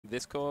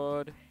this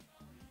chord.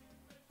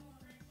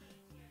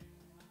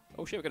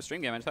 Oh shit, we got a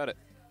stream game. I just heard it.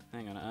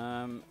 Hang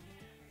on.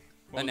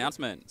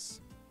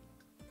 Announcements.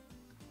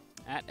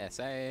 At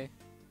SA.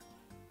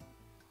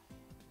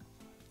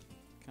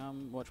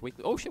 Come watch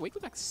Weekly. Oh shit,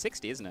 WeeklyVac's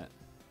 60, isn't it?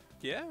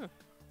 Yeah.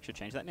 Should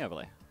change that in the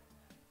overlay.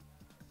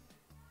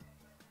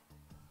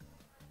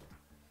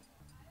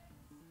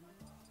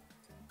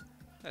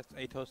 That's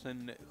Atos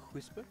and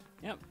Whisper.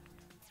 Yep.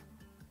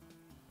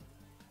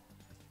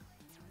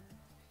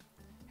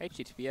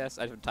 HTTPS.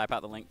 I just type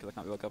out the link because I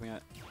can't be well copying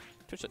it.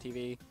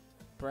 Twitch.tv.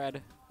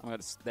 Brad. Oh my god,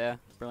 it's there.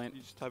 Brilliant.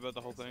 You just type out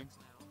the whole thing.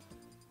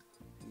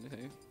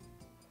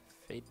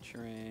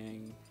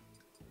 Featuring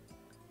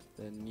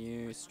the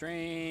new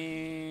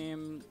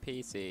stream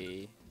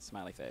PC.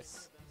 Smiley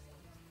face.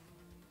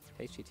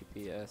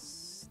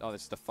 HTTPS. Oh,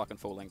 there's just a fucking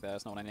full link there.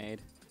 That's not what I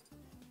need.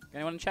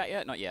 Anyone in chat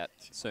yet? Not yet.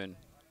 Soon.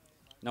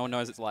 No one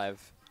knows it's live.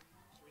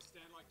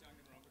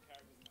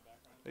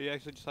 Are you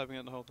actually just typing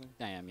out the whole thing?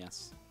 I am,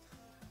 yes.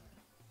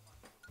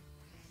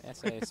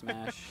 SA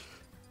smash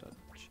dot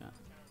chat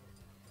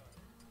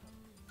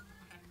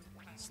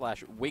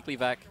slash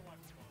WeeklyVac.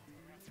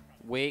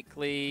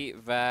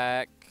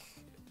 WeeklyVac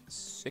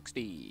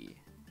 60.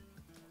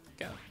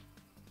 Go.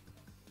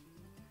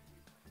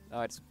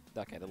 Oh, it's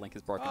okay. The link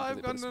is broken. Oh,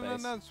 I've got space. an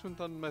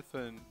announcement on my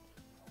phone.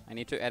 I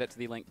need to edit to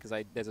the link because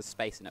there's a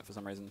space in it for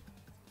some reason.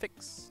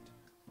 Fixed.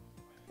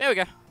 There we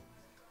go.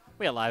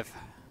 We are live.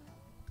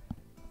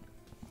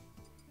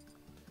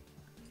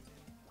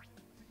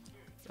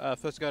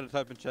 First guy to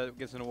type in chat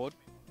gets an award.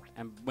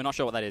 And we're not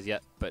sure what that is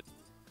yet, but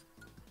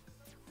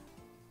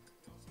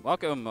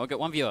welcome. We'll get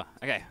one viewer.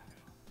 Okay,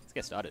 let's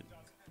get started.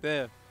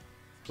 There.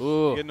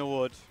 Ooh, You get an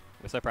award.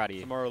 we're so proud of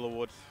you. A moral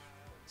award.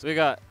 So we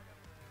got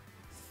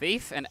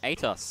Thief and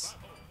Atos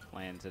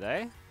playing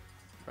today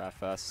for our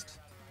first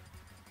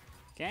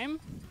game.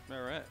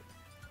 Alright.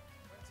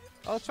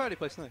 Oh, let's try to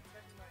play Snake.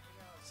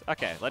 So,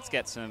 okay, let's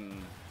get some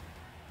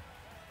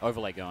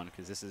overlay going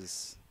because this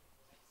is.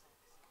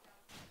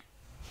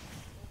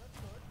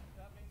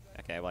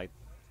 Okay, well,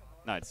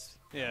 no, it's.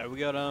 Yeah, we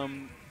got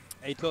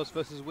Atos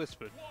versus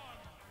Whisper.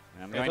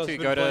 I'm Atos going to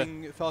been go to.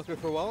 playing Falco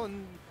for a while,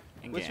 and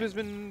in-game. Whisper's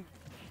been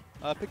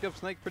picked up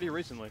Snake pretty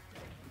recently.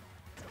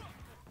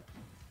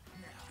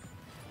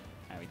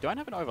 Do I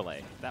have an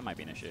overlay? That might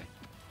be an issue.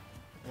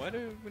 Why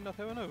do we not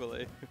have an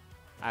overlay?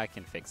 I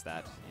can fix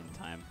that in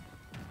time.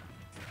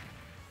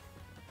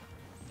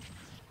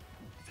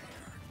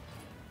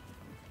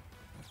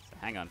 So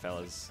hang on,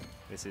 fellas.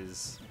 This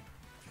is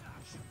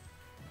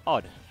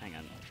odd. Hang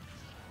on.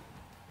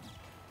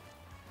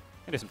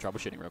 I'll do some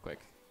troubleshooting real quick.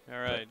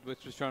 Alright,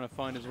 Whisper's trying to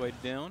find his way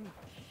down.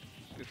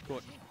 Gets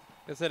caught.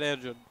 Gets that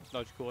edge of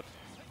dodge caught.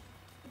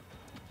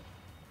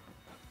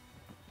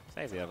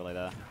 Saves the overlay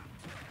there.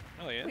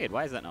 Oh yeah. Weird,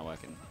 why is that not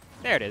working?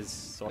 There it is,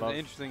 sort That's of. an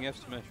interesting F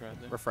smash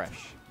right there.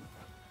 Refresh.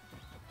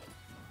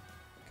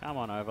 Come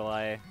on,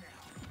 overlay.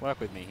 Work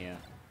with me here.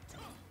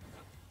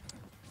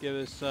 Give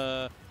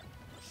us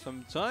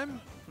some time.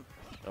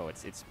 Oh,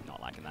 it's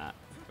not liking that.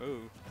 Oh.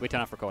 We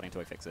turn off recording until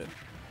we fix it.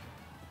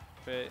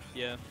 But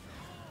yeah.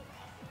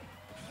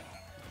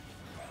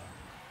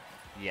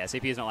 Yeah,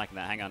 CPU's not liking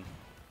that. Hang on.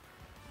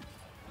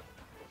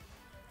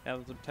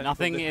 Having some technical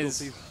Nothing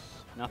difficulties.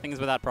 is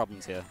without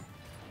problems here.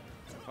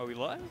 Are we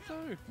live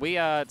though? We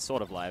are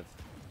sort of live.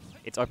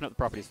 It's open up the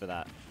properties for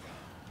that.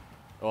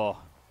 Oh.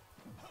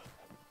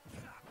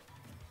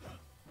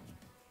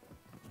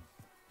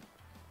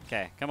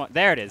 Okay, come on.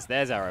 There it is.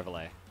 There's our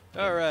overlay.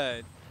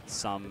 Alright.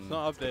 Some It's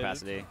not updated.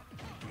 capacity.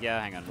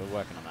 Yeah, hang on. We're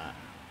working on that.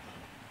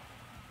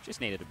 Just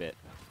needed a bit.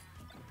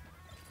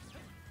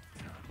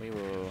 We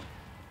will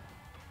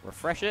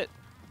refresh it.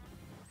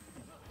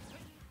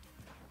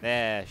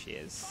 There she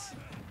is.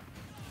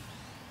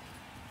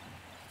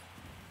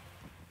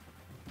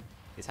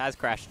 This has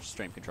crashed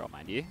stream control,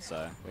 mind you,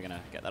 so we're going to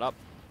get that up.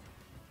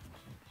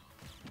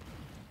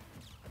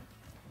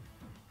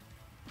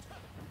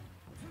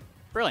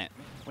 Brilliant.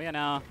 We are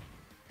now...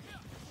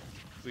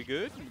 We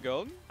good? We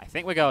golden? I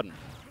think we're golden.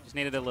 Just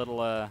needed a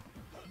little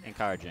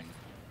encouraging.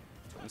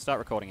 I'm going to start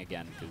recording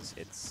again because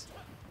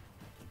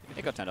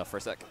it got turned off for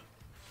a sec.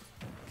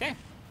 Okay.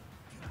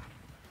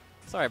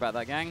 Sorry about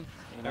that, gang.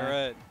 You know,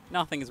 Alright.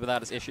 nothing is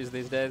without its issues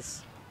these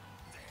days.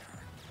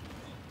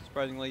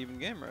 Surprisingly even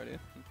game right here.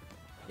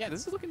 Yeah,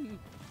 this is looking...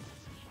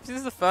 This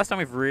is the first time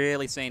we've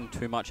really seen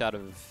too much out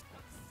of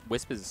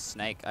Whisper's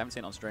Snake. I haven't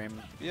seen it on stream.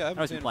 Yeah,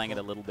 I've been playing it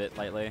a little bit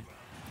lately.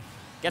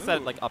 Gets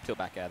that like up tilt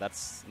back air.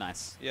 That's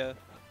nice. Yeah.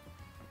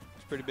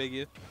 It's pretty big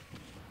here.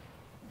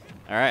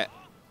 All right.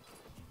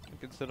 We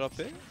can set up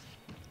here.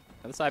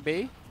 Other side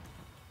B.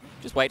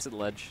 Just waits at the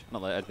ledge.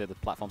 Not the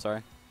platform,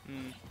 sorry.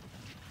 Mm.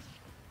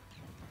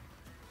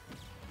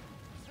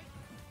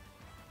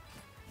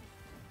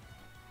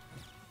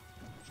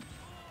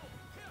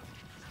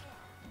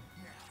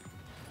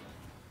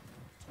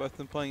 Both of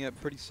them playing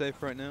it pretty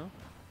safe right now.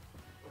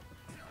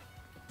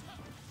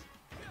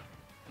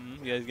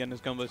 Yeah, he's getting his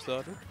combo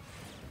started.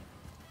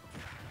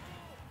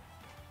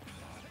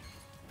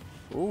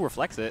 Ooh,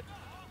 reflects it.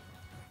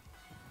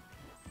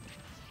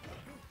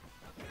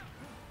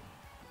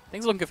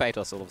 Things are looking good for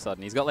Atos all of a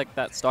sudden. He's got like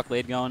that stock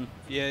lead going.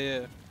 Yeah,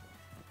 yeah.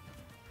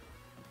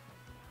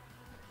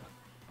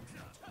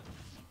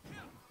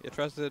 Yeah,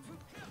 tries to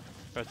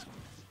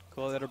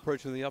call that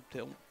approach with the up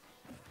tilt.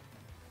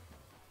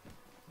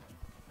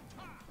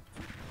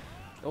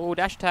 Oh,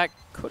 dash attack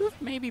could have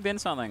maybe been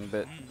something,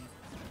 but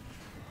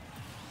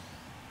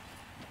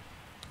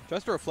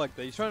Tries to reflect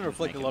that. He's trying to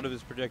reflect a lot of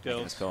his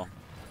projectiles. That's cool.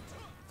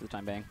 For the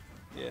time being.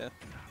 Yeah.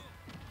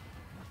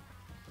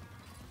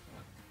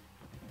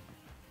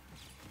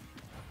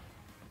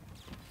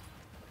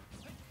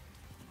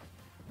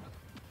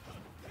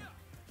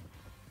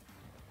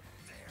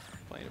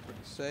 Playing it pretty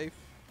safe.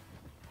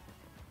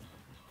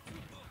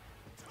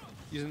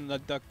 Using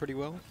that duck pretty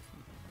well.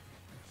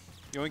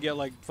 You won't get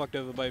like fucked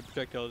over by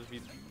projectiles if you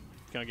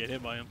can't get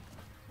hit by him.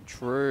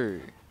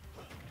 True.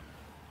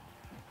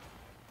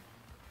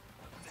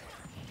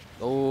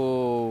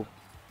 Oh.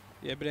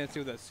 Yeah, but Nancy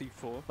with that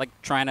C4. Like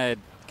trying to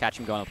catch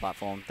him going on the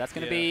platform. That's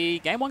going to be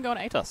game 1 going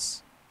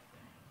Atos.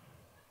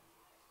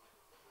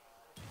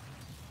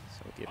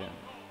 So we'll give him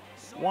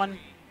 1.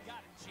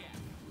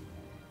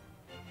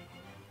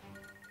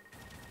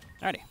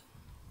 Alrighty.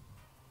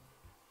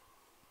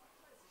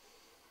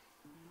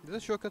 Is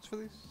there shortcuts for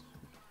these?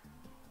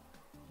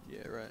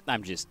 Yeah, right.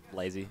 I'm just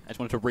lazy. I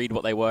just wanted to read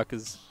what they were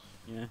because,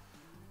 yeah.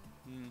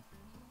 Mm.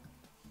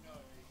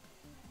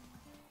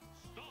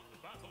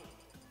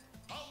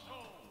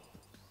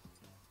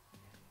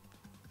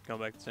 Come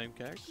back to the same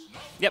character.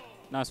 Yep,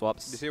 no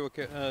swaps. Did you see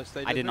what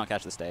stage? I did not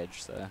catch the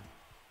stage, so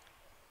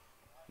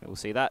we'll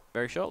see that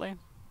very shortly.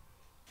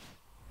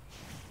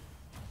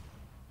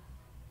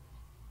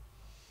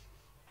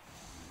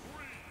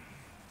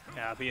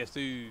 Ah,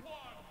 PS2.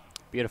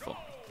 Beautiful.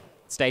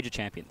 Stage of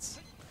champions.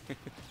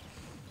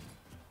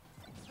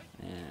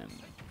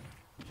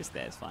 Just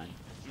there is fine.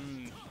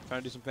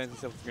 Trying to do some fancy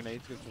stuff with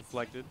grenades, gets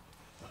reflected.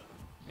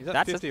 He's at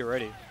That's 50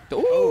 already.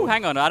 Ooh,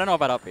 hang on. I don't know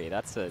about up B.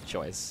 That's a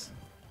choice.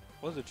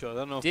 Was a choice. I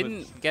don't know if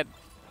Didn't get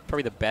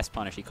probably the best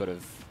punish he could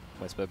have,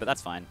 Whisper, but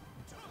that's fine.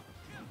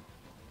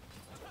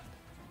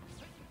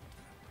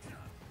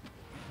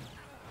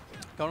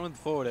 Going with the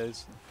forward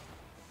is.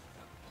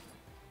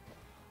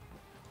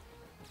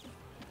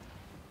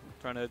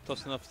 Trying to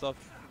toss enough stuff,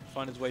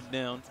 find his way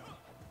down.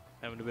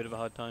 Having a bit of a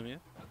hard time here.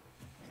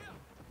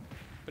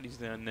 But he's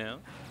down now.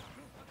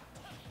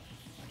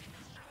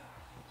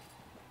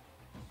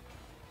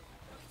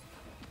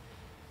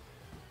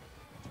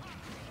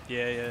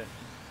 Yeah, yeah.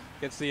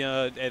 Gets the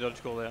air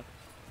dodge call out.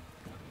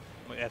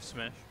 Like F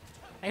smash.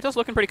 Atos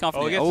looking pretty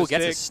confident. Oh,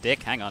 Gets a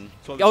stick. Hang on.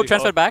 Spot the Oh, C4.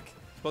 transferred back.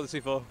 Spot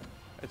the C4.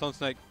 It's on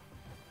Snake.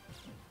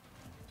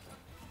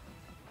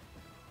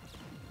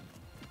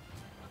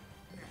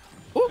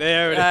 Ooh.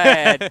 There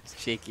it is.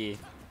 Cheeky.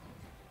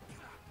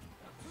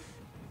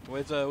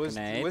 Where's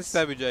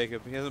Stabby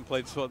Jacob? He hasn't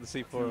played Spot the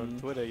C4 on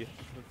Twitter yet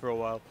for a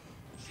while.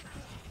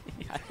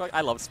 I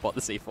love Spot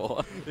the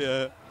C4.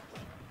 Yeah.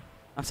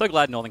 I'm so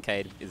glad Northern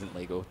Cade isn't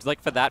legal. Just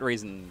like for that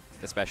reason,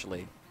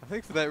 especially. I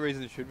think for that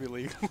reason it should be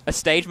legal. A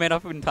stage made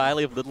up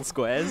entirely of little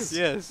squares.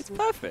 Yes. It's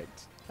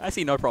perfect. I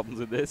see no problems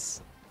with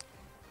this.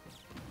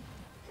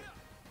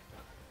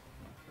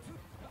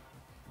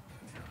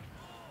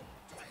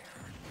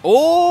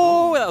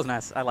 Oh, that was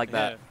nice. I like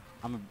that. Yeah.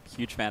 I'm a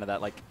huge fan of that.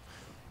 Like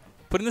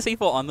putting the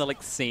C4 on the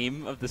like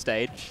seam of the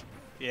stage.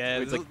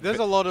 Yeah, Like there's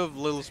a lot of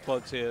little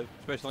spots here,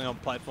 especially on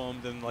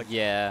platforms and like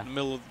yeah. in the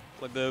middle of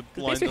like the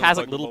It lines basically of, has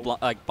like little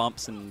like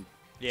bumps and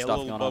yeah, stuff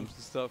little going bumps on.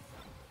 and stuff.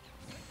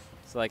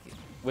 So like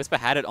Whisper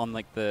had it on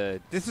like the.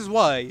 This is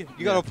why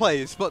you gotta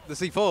play Spot the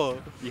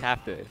C4. You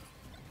have to.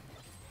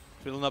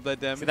 Filling up that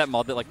damage. See that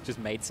mod that like just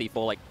made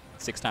C4 like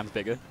 6 times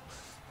bigger?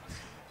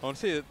 I want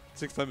to see it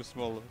 6 times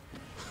smaller.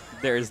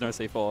 There is no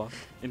C4.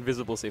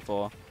 Invisible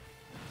C4.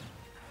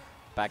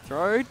 Back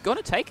throw.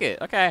 Gonna take it.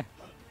 Okay.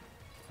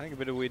 I think a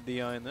bit of weird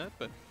DI in that,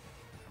 but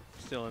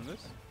still in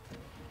this.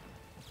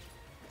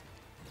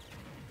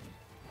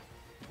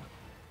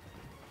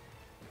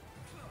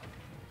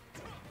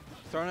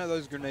 Throwing out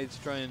those grenades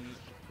to try and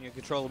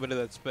control a bit of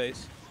that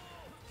space.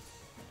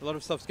 A lot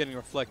of stuff's getting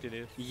reflected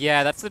here.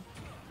 Yeah, that's the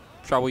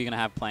trouble you're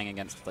gonna have playing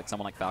against like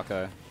someone like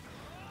Falco.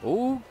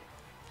 Ooh.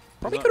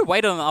 Probably could have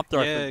waited on the up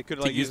throw to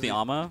like use the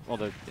armor. Or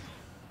the.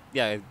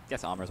 Yeah, I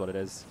guess armor is what it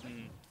is.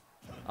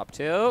 Up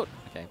tilt.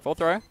 Okay, full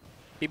throw.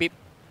 Beep beep.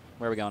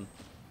 Where are we going?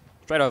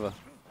 Straight over.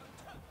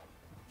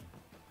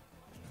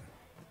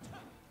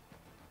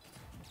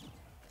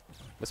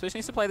 The Switch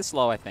needs to play this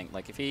slow, I think.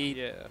 Like, if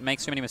he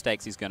makes too many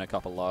mistakes, he's going to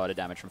cop a lot of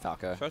damage from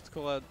Falco. Tries to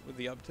call out with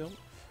the up tilt.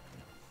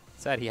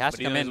 Sad, he has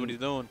to come in. What he's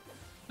doing.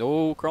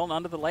 Oh, crawling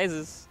under the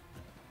lasers.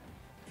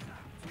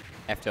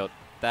 F tilt.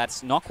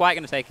 That's not quite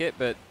going to take it,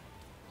 but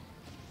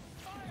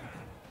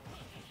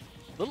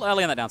a little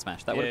early on that down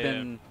smash. That would have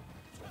been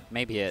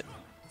maybe it.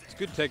 It's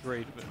good tech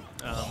read, but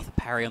the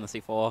parry on the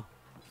C4.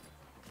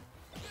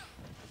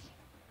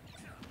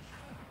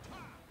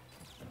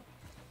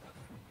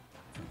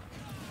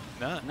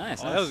 Nah.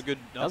 Nice. Oh, that was a good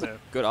up That was a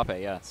good up air,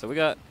 yeah. So we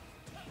got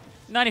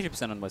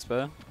 92% on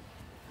Whisper.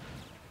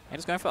 And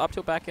just going for up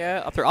tilt back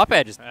air. Up through up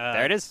air. Just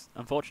there it is.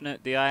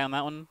 Unfortunate DI on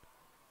that one.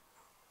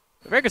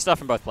 Very good stuff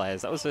from both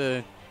players. That was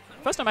the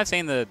first time I've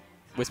seen the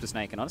Whisper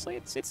Snake, and honestly,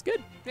 it's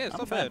good. Yeah, it's I'm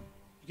not a fan. bad.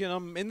 You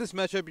can, in this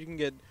matchup, you can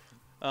get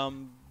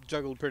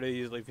juggled pretty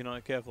easily if you're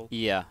not careful.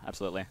 Yeah,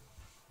 absolutely.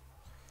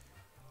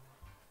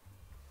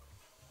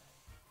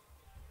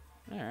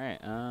 All right.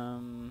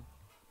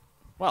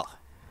 Well,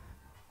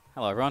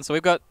 hello everyone. So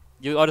we've got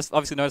you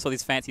obviously notice all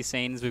these fancy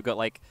scenes. We've got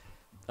like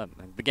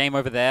the game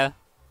over there,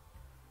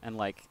 and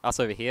like us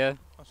over here.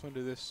 I just want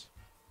to do this.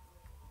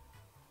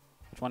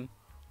 Which one?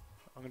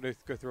 I'm gonna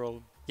go through all of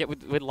them. Yeah,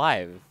 we're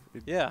live.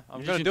 Yeah,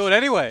 I'm You gonna should do it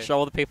anyway. Show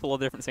all the people all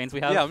the different scenes we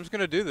have. Yeah, I'm just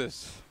gonna do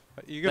this.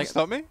 You gonna Like-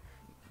 stop me?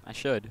 I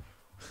should.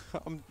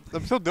 I'm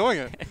still doing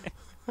it.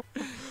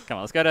 Come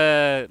on, let's go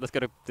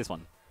to this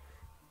one.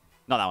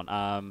 Not that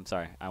one.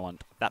 Sorry, I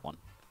want that one.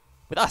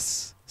 With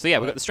us. So yeah,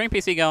 we've got the stream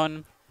PC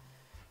going.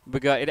 We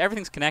got it.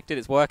 Everything's connected.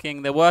 It's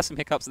working. There were some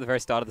hiccups at the very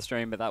start of the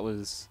stream, but that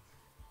was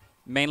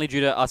mainly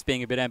due to us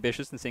being a bit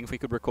ambitious and seeing if we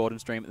could record and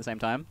stream at the same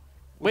time.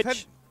 We've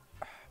Which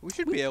we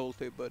should be able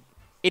to, but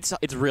it's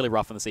really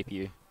rough on the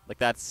CPU. Like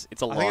it's a I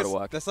think lot of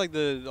work. that's like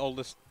the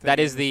oldest. That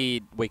thing is in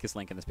the weakest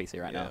link in this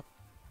PC right Yeah. now.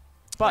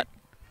 But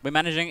we're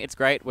managing. It's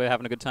great. We're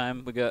having a good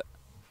time. We got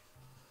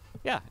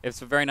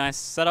it's a very nice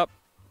setup.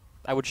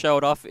 I would show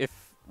it off if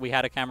we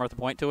had a camera to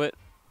point to it.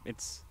 I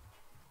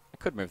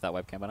could move that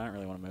webcam, but I don't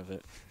really want to move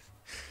it.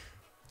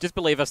 Just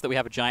believe us that we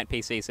have a giant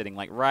PC sitting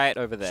like right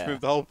over Just there.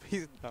 move the whole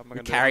piece. No, I'm not We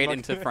gonna do carry it I'm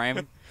into not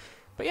frame.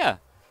 But yeah,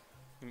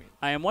 I mean-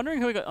 I am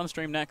wondering who we got on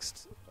stream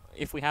next.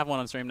 If we have one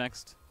on stream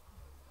next,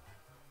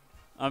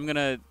 I'm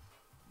gonna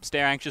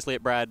stare anxiously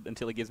at Brad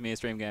until he gives me a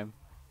stream game.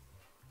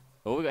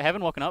 Oh, we got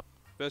Heaven walking up.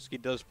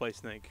 Bursky does play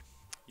Snake.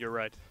 You're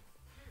right.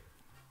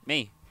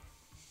 Me.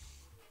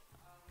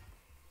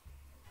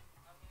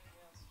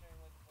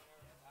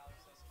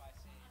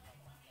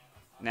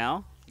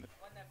 Now?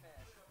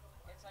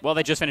 Well,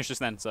 they just finished just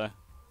then, so.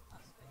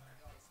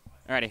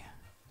 Alrighty.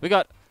 We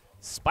got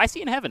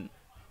Spicy in Heaven.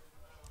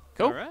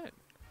 Cool. All right.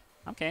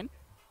 I'm keen.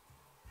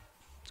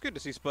 It's good to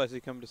see Spicy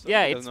come to.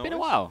 Yeah, He it's doesn't been a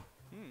always. while.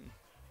 Hmm.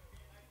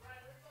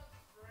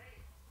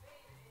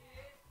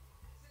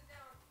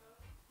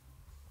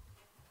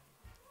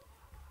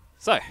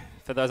 So,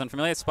 for those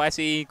unfamiliar,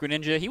 Spicy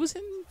Greninja, he was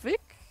in Vic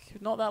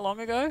not that long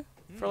ago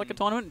for like a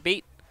tournament.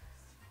 Beat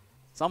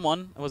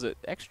someone. Was it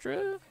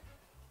Extra?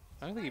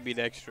 I don't think he beat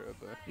Extra,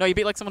 but No, he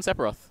beat like someone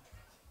Sephiroth.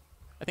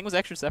 I think it was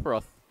Extra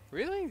Sephiroth.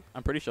 really,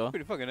 I'm pretty sure.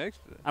 pretty fucking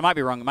Extra. I might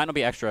be wrong. It might not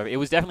be Extra. It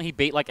was definitely he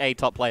beat like a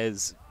top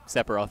player's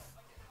Sephiroth.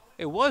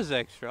 It was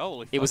Extra.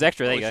 Holy. It was fuck.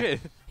 Extra. There you Holy go.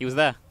 shit. He was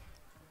there.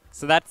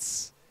 So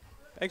that's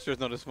Extra's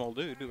not a small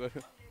dude.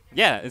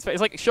 yeah. It's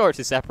like sure it's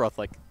his Sephiroth,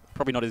 like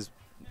probably not his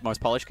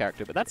most polished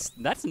character, but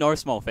that's no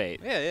small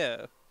feat. Yeah,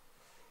 yeah.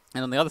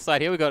 And on the other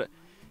side here we got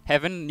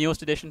Heaven,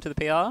 newest addition to the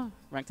PR,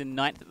 ranked in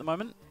 9th at the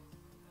moment.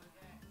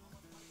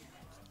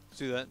 Let's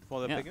do that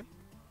while they're Yeah. picking.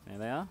 There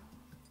they are.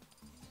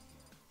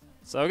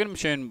 So we're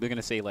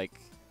gonna see like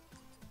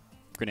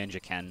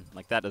Greninja Ken.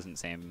 Like that doesn't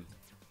seem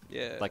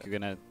Yeah. like you're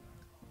gonna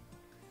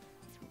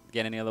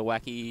get any other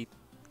wacky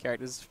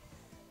characters.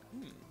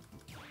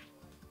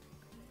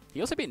 He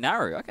also beat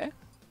Naru. Okay,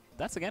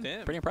 that's again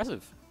Damn. pretty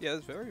impressive. Yeah,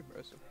 that's very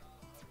impressive.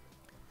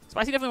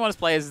 Spicy definitely one of those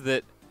players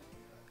that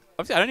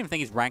obviously I don't even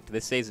think he's ranked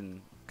this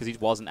season because he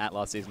wasn't at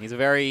last season. He's a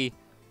very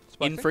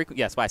Spicy? infrequent,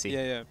 yeah, Spicy,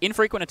 Yeah, yeah.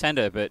 infrequent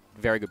attender, but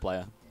very good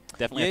player.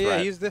 Definitely a Yeah, threat.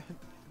 yeah. He's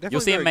definitely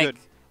You'll see him very make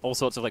good. all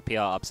sorts of like PR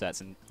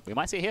upsets, and we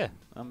might see it here.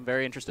 I'm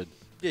very interested.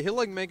 Yeah, he'll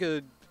like make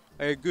a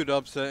good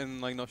upset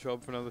and like not show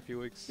up for another few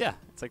weeks. Yeah,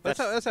 it's like That's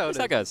how it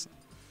it goes.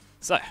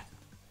 So,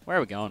 where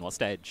are we going? What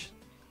stage?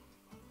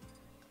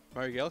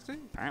 Mario Galaxy?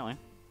 Apparently.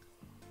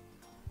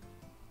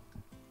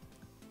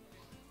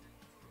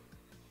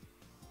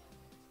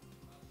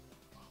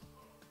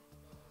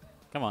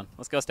 Come on,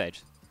 let's go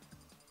stage.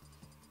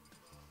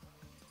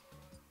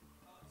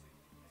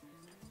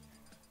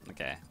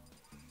 Okay.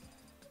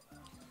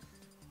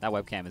 That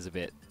webcam is a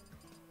bit...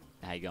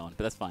 How you going?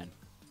 But that's fine.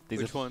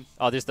 Which one?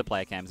 Oh, just the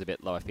player cam's a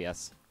bit low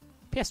FPS.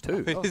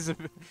 PS2? It Oh, is a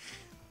bit-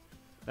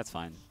 that's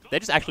fine. They're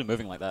just actually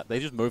moving like that. They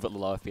just move at the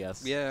low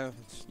FPS. Yeah.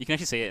 You can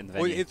actually see it in the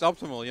Well, venue. it's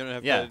optimal. You don't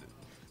have Yeah. to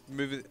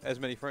move it as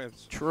many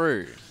frames.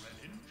 True.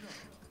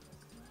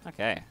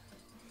 Okay.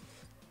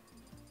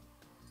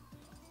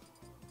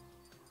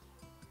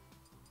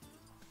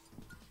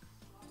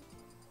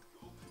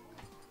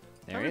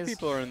 There How he many is.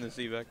 people are in this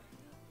Evac?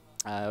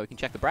 We can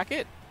check the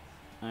bracket.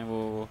 I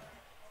will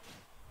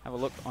have a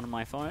look on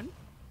my phone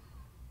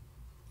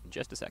in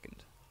just a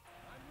second.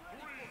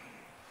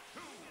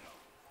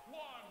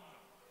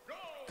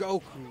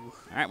 Goku. All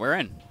right, we're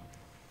in.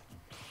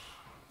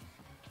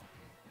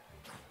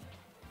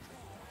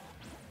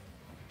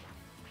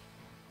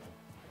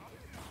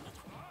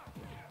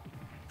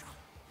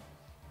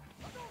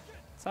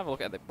 Let's have a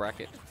look at the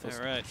bracket for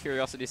All right.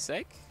 curiosity's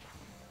sake.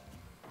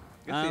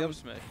 Gets the Um, up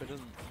smash, but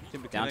doesn't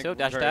seem to down connect tilt,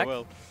 dash very attack.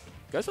 well.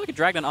 Goes for like a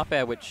Dragon up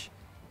air, which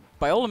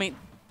by all means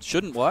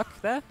shouldn't work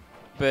there,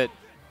 but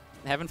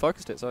haven't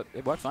focused it, so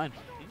it worked fine.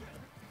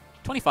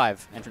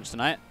 25 entrants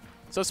tonight.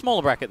 So a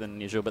smaller bracket than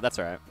usual, but that's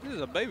alright. This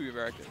is a baby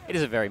bracket. It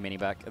is a very mini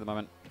back at the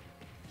moment.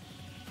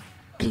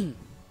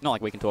 Not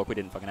like we can talk. We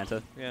didn't fucking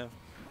enter. Yeah.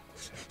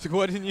 So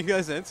why didn't you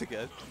guys enter,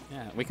 guys?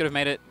 Yeah, we could have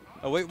made it.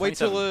 Oh, wait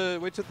till the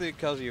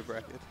Kazuya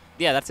bracket.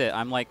 Yeah, that's it.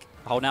 I'm like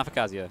holding out for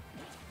Kazuya.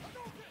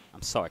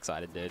 I'm so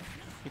excited, dude.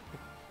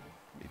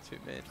 Me too,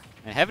 man.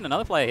 And having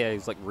another player here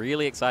who's like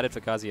really excited for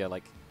Kazuya.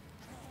 Like,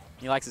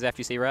 he likes his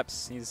FGC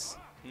reps. He's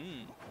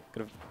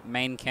got a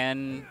main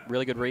Ken,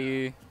 really good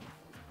Ryu,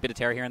 bit of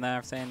Terry here and there.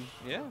 I've seen.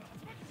 Yeah.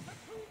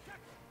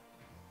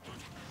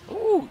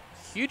 Ooh,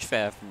 huge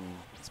fair from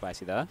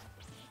Spicy there.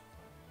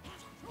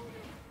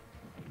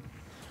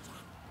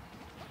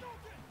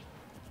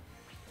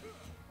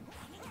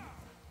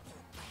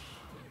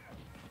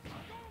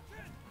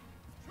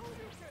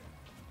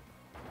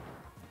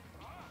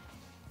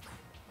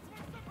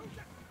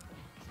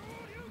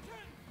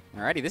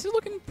 Alrighty, this is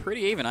looking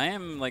pretty even. I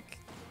am like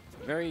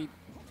very,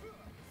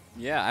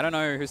 yeah. I don't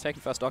know who's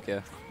taking first stock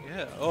here.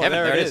 Yeah. Oh, Heaven,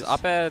 there it is.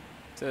 Up air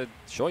to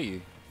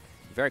Shoyu.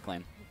 Very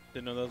clean.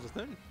 Didn't know that was a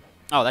thing.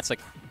 Oh, that's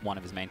like one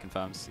of his main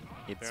confirms.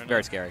 It's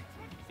very scary.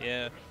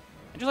 Yeah.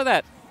 And just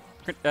like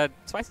that,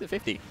 Spicy at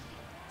 50. Did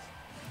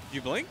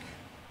you blink?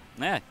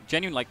 Yeah,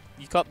 genuine. Like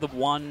you got the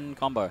one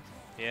combo.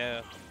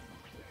 Yeah.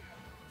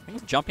 I think it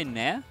was jump in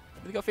there.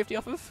 Did he got 50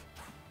 off of?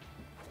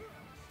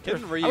 I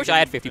wish I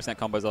had 50%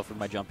 combos off of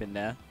my jump in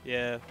there.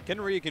 Yeah,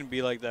 Ken Ryu can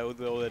be like that with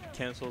all the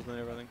cancels and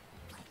everything.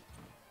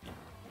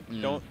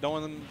 Don't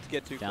want them to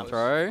get too down close.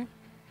 Throw.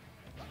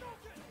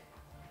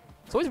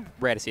 It's always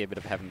rare to see a bit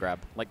of a heaven grab.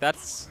 Like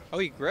that's. Oh,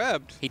 he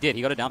grabbed. He did.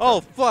 He got a down throw.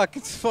 Oh fuck!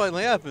 It's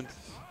finally happened.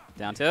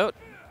 Down tilt.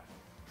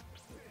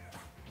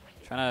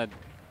 Trying to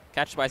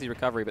catch Spicy's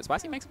recovery, but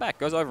Spicy makes it back.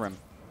 Goes over him.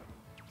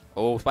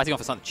 Oh, Spicy going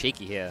for something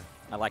cheeky here.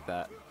 I like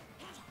that.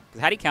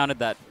 Because had he countered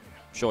that,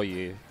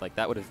 Shoyu, like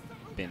that would have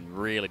been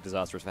really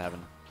disastrous for Heaven.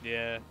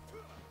 Yeah.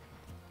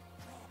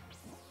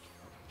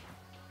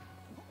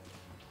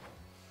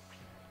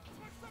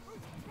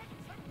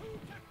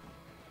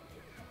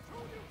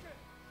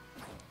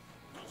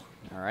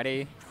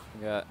 Alrighty.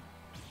 We got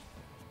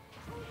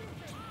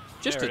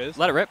just There to it is.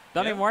 let it rip.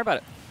 Don't Yeah. even worry about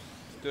it.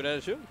 Do it as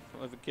it should.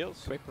 If it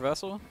kills. Quick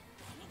reversal.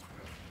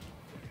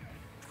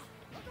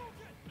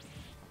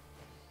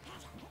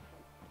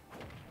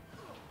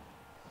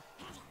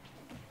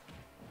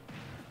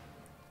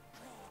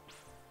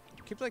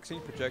 Keep like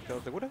seeing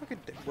projectiles. Like, what if I could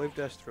wave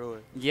dash through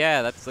it?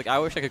 Yeah, that's like I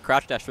wish I could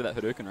crouch dash through that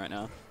Hadouken right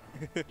now.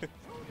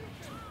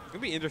 It'd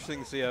be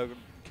interesting to see how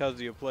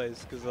Kazuya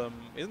plays, because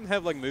he doesn't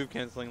have like move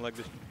canceling like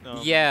this.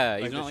 Yeah,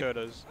 like he's the not show like,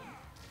 does.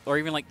 or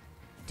even like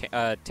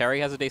Terry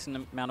has a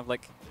decent amount of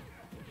like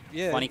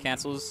funny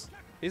cancels.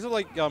 These are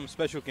like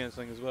special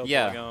canceling as well.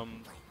 Yeah. So,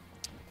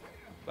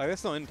 like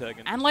that's not in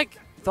Tekken. And like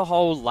the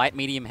whole light,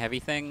 medium, heavy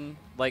thing.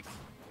 Like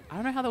I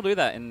don't know how they'll do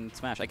that in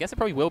Smash. I guess it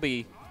probably will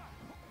be.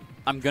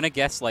 I'm gonna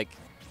guess like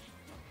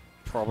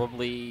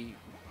probably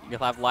you'll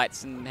have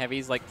lights and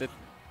heavies like the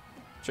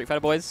Street Fighter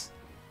boys.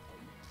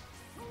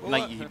 Well,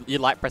 like you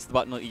light press the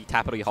button, you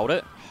tap it or you hold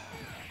it.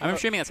 I'm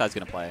assuming that's how it's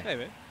gonna play.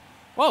 Maybe.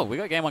 Whoa, we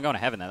got game one going to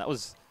Heaven there. That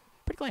was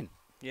pretty clean.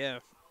 Yeah.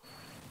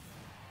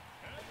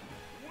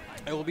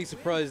 I will be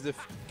surprised if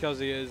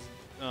Kazuya is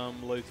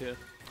low tier.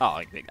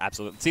 Oh,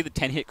 absolutely. See the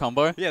 10-hit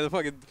combo? Yeah, the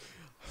fucking.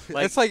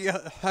 Like, it's like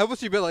how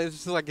much you bet like it's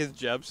just like his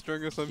jab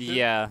string or something.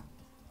 Yeah.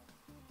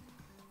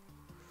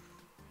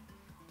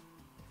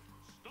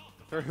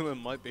 Very well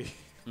might be.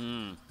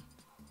 God,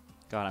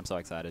 I'm so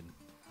excited.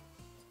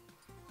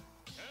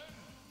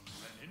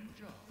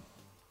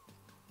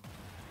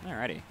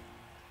 Alrighty.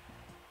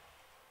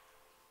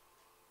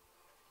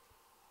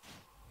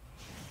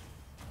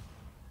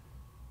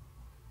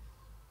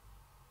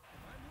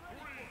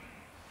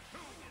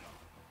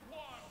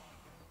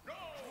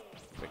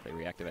 Quickly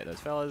reactivate those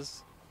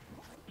fellas.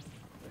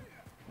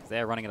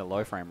 They're running at a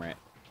low frame rate.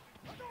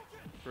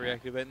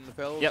 Reactivating the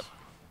fellas. Yep.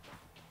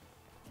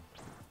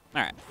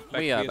 Alright. Back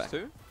We to are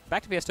PS2.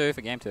 back to PS2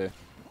 for game 2.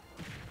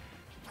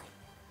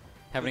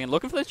 Having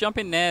looking for those jump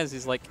in nairs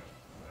is like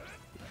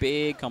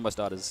big combo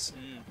starters.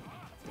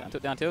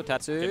 Down tilt,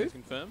 Tatsu. Dennis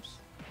confirms.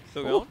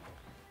 Still Ooh. going.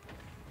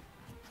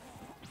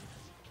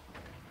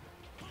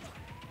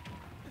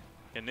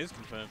 Dennis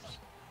confirms.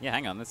 Yeah,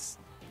 hang on. Let's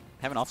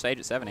have an offstage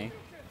at 70.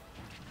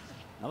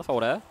 Another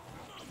forward air.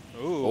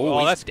 Ooh, Oh,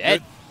 he's that's dead.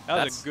 good. That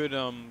was That's- a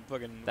good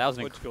fucking. That was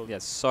what's it called? yeah,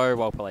 so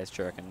well placed,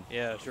 Shuriken.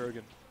 Yeah,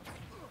 Shuriken.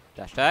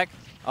 Dash attack,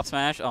 up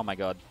smash. Oh my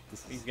god.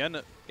 He's getting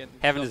it.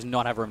 Heaven does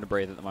not have room to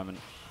breathe at the moment.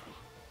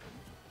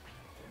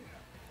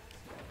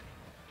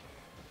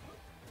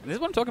 And this is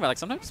what I'm talking about. Like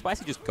sometimes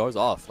Spicy just goes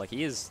off. Like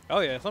he is Oh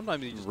yeah,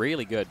 sometimes he just.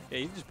 really good. Yeah,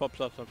 he just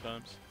pops up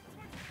sometimes.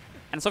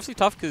 And it's obviously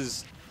tough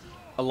because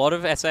a lot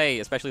of SA,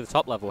 especially the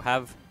top level,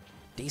 have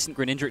decent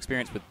Greninja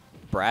experience with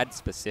Brad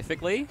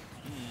specifically.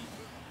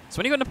 So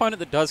when you got an opponent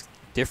that does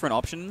different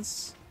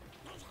options,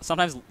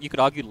 sometimes you could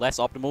argue less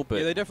optimal, but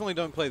Yeah, they definitely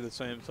don't play the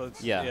same. So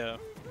it's Yeah.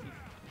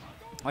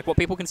 like what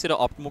people consider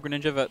optimal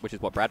Greninja, which is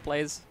what Brad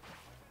plays,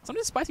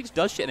 sometimes Spicy just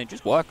does shit and it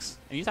just works.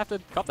 And you just have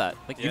to cop that.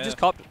 Like you Yeah. just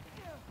copped.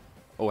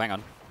 Oh, hang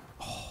on.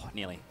 Oh,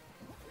 nearly.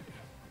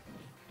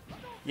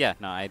 Yeah,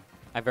 no, I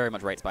very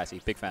much rate Spicy.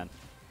 Big fan.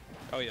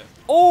 Oh, yeah.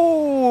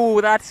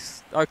 Oh,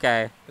 that's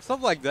okay. It's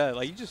stuff like that.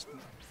 Like, you just...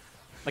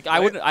 Like,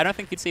 I don't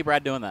think you'd see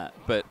Brad doing that,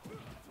 but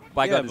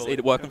by Yeah, God, but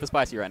it's working for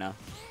Spicy right now.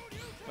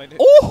 Like,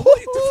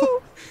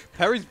 Oh!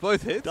 parries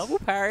both hits? Double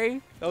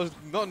parry. That was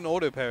not an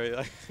auto parry.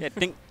 Like. Yeah,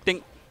 dink,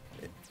 dink.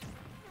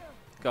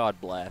 God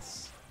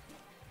bless.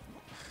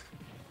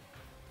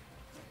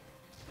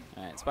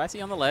 Alright,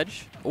 Spicy on the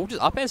ledge. Oh,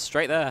 just up air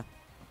straight there.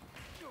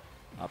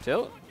 Up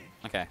tilt.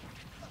 Okay.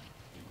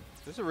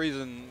 There's a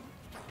reason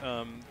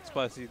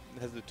Spicy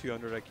has the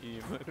 200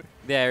 IQ mode.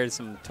 There is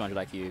some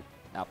 200 IQ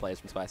outplays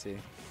from Spicy.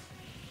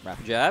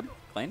 Rapid jab.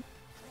 Clean.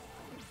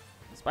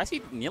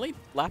 Spicy nearly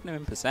lapping him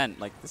in percent.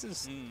 Like, this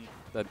is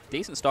a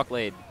decent stock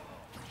lead.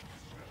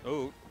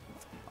 Oh,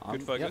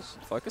 good focus.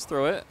 Yep, focus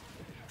through it.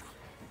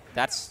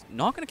 That's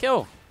not going to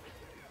kill.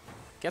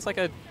 Gets like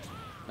a...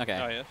 Okay.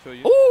 Oh, yeah, feel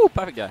you. Ooh,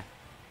 perfect guy.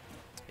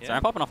 Yeah. So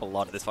I'm popping off a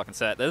lot of this fucking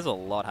set. There's a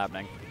lot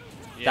happening.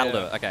 Yeah.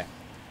 That'll do it. Okay.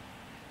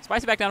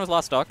 Spicy back down to his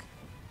last stock.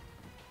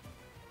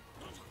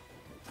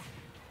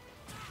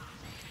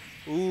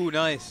 Ooh,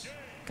 nice.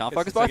 Can't It's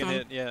focus the both of second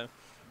them. hit, yeah.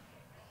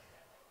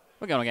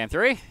 We're going to game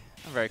 3.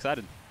 I'm very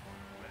excited.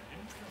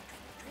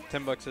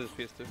 $10 says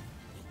PS2.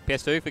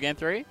 PS2 for game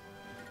 3?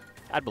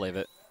 I'd believe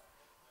it.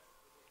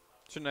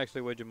 Shouldn't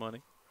actually wager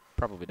money.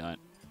 Probably don't.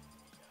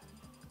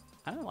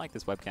 I don't like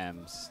this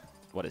webcam's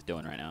what it's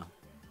doing right now.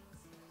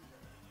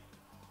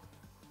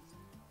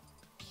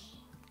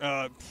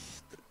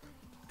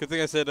 Good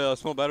thing I said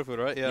small battlefield,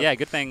 right? Yeah. Yeah,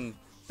 good thing.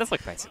 That's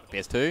like basic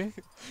PS2.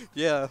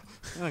 Yeah.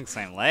 Like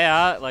same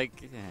layout. Like,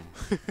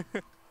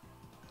 yeah.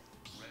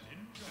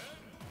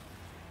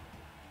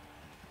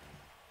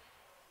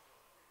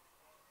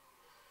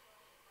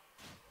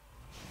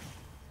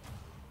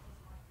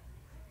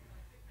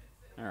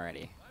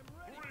 Alrighty.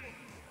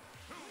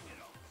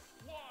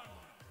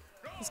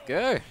 Let's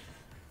go.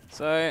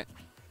 So,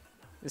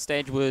 this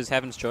stage was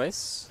Heaven's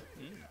Choice.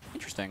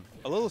 Interesting.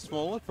 A little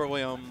smaller,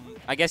 probably.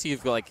 I guess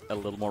you've got like a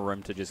little more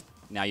room to just,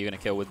 now you're going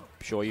to kill with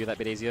Shoryu that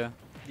bit easier.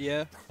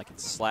 Yeah. Like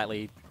it's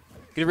slightly...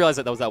 You realize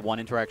that there was that one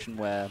interaction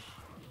where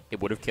it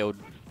would have killed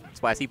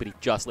Spicy, but he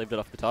just lived it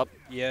off the top.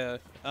 Yeah.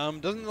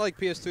 Doesn't like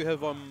PS2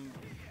 have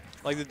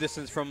like the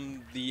distance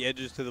from the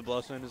edges to the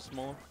blast zone is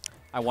smaller?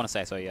 I want to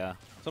say so, yeah.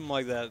 Something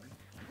like that.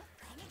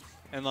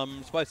 And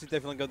Spicy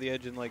definitely got the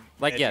edge in like.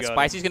 Yeah,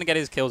 Spicy's going to get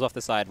his kills off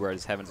the side,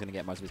 whereas Heaven's going to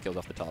get most of his kills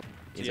off the top.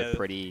 Is Yeah. a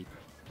pretty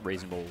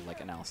reasonable like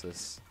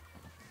analysis.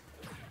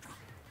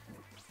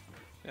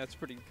 Yeah, it's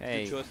pretty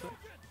Okay. good choice there.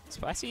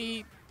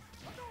 Spicy.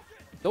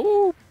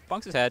 Oh,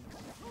 bunks his head,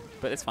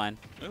 but it's fine.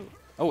 Oh.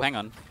 Oh, hang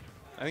on.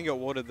 I think he got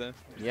watered there.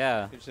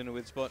 Yeah, He's in a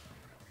weird spot.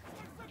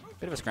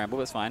 bit of a scramble,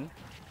 but it's fine. Go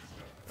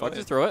Focuses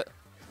ahead. through it,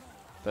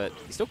 but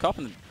he's still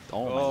copping.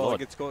 Oh, my lord!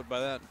 Gets caught by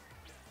that.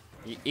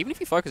 Even if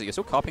you focus it, you're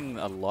still copping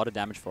a lot of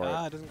damage for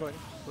Ah, it. it doesn't quite.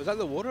 Was that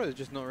the water or did it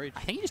just not reach? I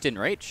think he just didn't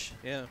reach.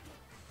 Yeah.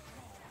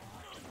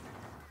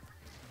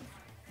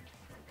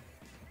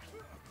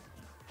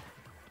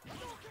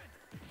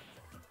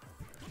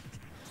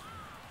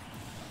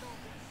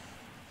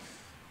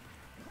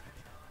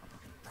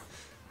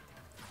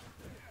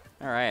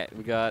 All right,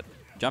 we got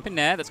jump in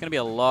there. That's going to be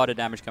a lot of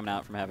damage coming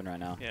out from Heaven right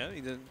now. Yeah,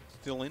 he's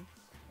still in.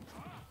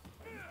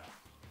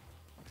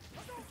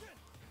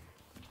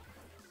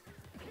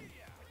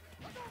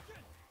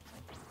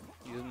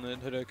 Using the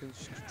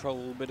Hadouken to control a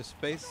little bit of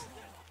space.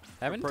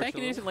 Heaven Approach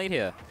taking a a decent lead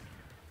here.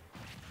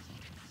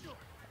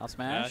 I'll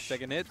smash.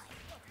 Second hit.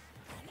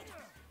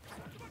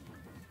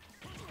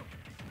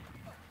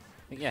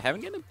 Yeah,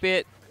 Heaven getting a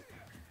bit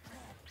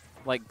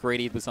like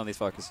greedy with some of these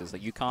focuses.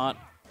 Like you can't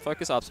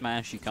focus up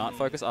smash, you can't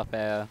focus up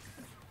air.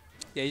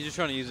 Yeah, he's just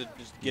trying to use it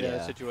just to get out Yeah.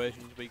 of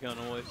situations, but you can't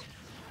always.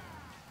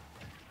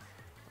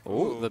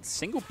 Oh, Ooh. the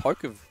single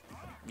poke of...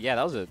 Yeah,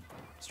 that was a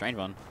strange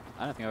one.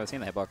 I don't think I've ever seen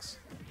the hitbox.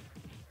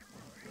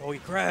 Oh, he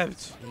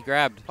grabbed. He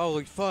grabbed.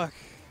 Holy fuck.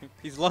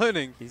 He's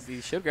learning.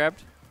 He should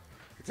grabbed.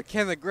 It's a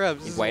Ken that grabs.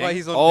 He's This is waiting. why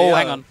he's on Oh, VR.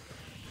 hang on.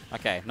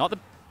 Okay, not the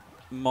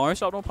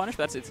most optimal punish,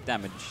 but that's its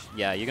damage.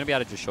 Yeah, you're going to be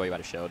able to just show you out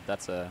of shield.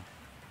 That's a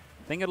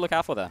thing to look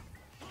out for there.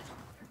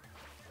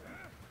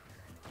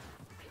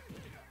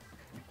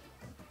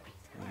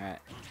 Alright.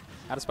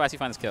 How does Spicy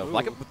find this kill? Ooh.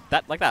 Like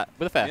that,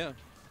 with a fair. Yeah.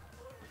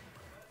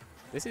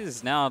 This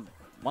is now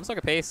one stock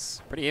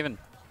apiece. Pretty even.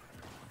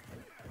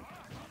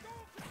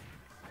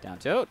 Down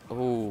tilt.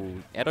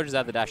 Ooh, air dodges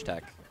out the dash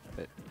attack.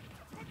 But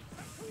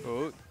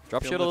Oh,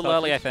 drop feeling shield a the little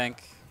early, I touches.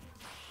 think.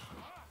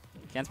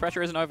 Ken's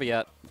pressure isn't over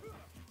yet.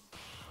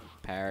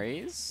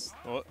 Parries.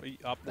 Oh,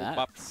 up,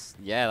 up,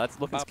 Yeah, that's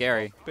looking up,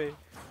 scary. up. It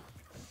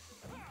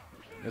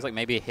was like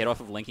maybe a hit off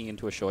of linking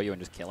into a Shoryu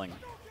and just killing.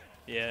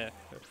 Yeah.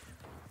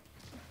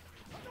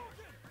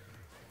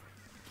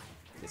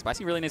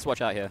 Spicy really needs to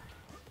watch out here.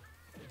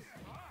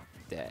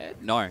 Dead?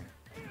 No.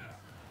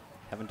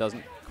 Heaven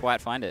doesn't quite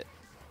find it.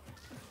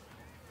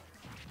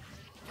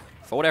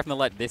 Forward air from the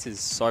left, this is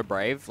so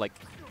brave. Like,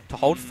 to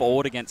hold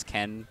forward against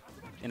Ken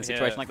in a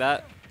situation Yeah. like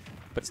that.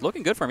 But it's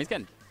looking good for him. He's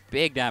getting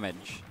big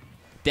damage.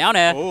 Down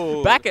air.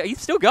 Oh. Back air. He's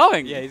still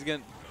going. Yeah, he's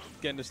getting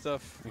the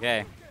stuff.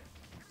 Okay.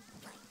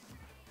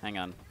 Hang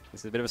on.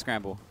 This is a bit of a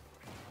scramble.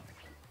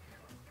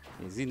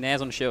 He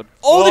nairs on the shield.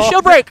 Oh, the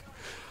shield break!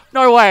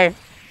 No way.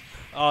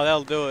 Oh,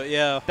 that'll do it,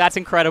 yeah. That's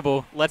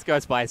incredible. Let's go,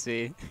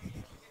 Spicy.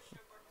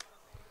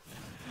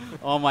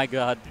 Oh, my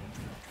God.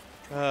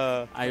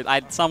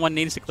 Someone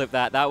needs to clip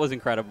that. That was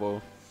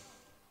incredible.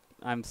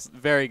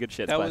 Very good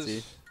shit,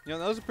 Spicy. That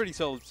was a pretty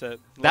solid set.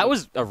 That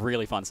was a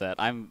really fun set.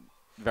 I'm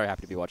very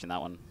happy to be watching that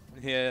one.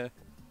 Yeah.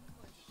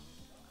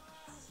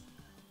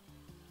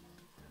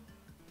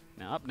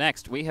 Now, up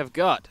next, we have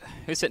got...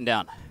 Who's sitting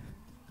down?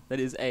 That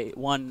is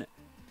one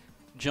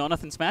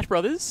Jonathan Smash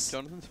Brothers.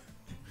 Jonathan?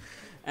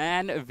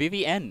 And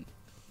Vivienne.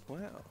 Wow.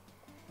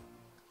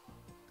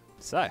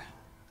 So,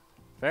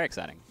 very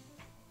exciting.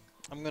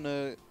 I'm going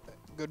to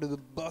go to the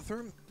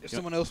bathroom if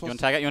someone else wants to. You want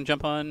to tag out? You want to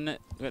jump on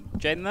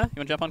Jaden there? You want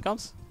to jump on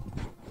comms?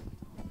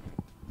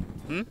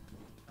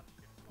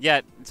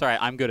 Yeah, it's alright.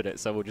 I'm good at it,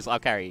 so I'll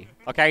carry you.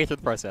 I'll carry you through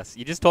the process.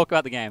 You just talk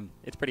about the game.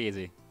 It's pretty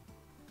easy.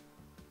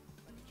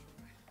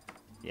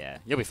 Yeah,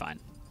 you'll be fine.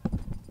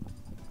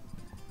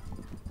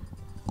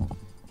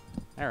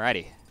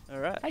 Alrighty.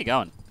 Alright. How you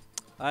going?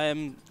 I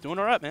am doing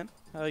alright, man.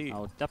 How are you?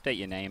 I'll update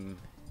your name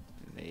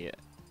in the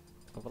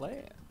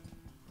overlay.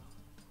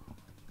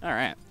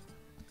 Alright.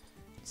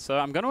 So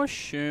I'm going to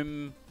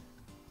assume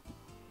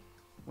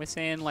we're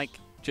seeing, like,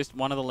 just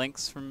one of the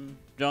links from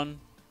John.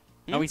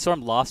 No, we saw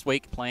him last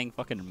week playing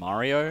fucking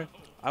Mario.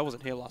 I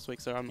wasn't here last week,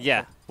 so I'm not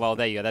Yeah, sure. well,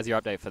 there you go. There's your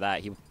update for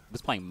that. He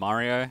was playing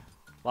Mario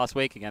last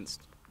week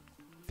against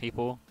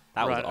people.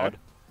 That was odd.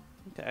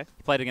 Okay.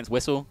 He played against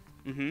Whistle.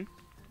 Mm-hmm.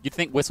 You'd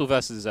think Whistle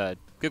versus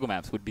Google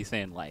Maps would be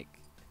seeing, like,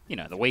 you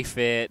know, the Wii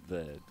Fit,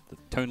 the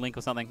Toon Link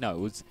or something. No, it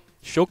was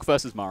Shulk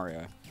versus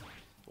Mario.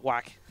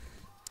 Whack.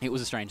 It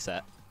was a strange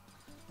set.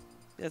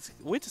 Yeah, it's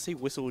weird to see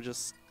Whistle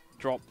just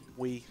drop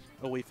a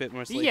Wii Fit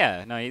mostly.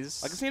 Yeah, no,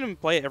 he's... I can see him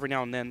play it every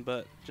now and then,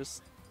 but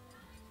just...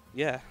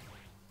 Yeah.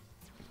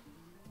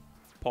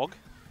 Pog.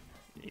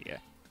 Yeah.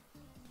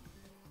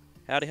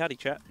 Howdy,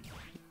 chat.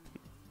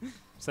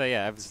 So,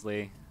 yeah,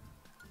 obviously...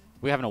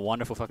 We're having a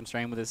wonderful fucking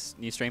stream with this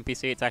new stream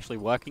PC. It's actually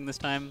working this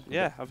time.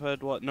 Yeah, I've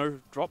heard, what, no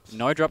drops?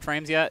 No drop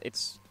frames yet.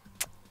 It's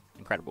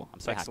incredible. I'm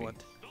so happy.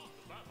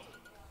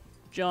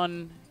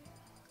 John...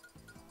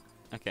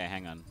 Okay,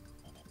 hang on.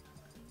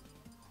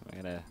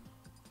 We're gonna...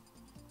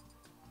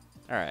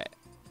 Alright.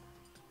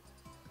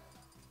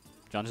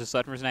 John's just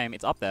searching for his name.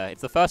 It's up there.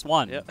 It's the first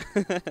one. Yep.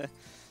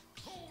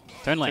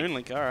 Toon Link. Toon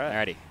Link,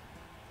 alright. Alrighty.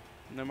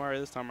 No Mario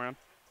this time around.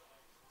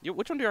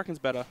 Which one do you reckon's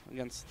better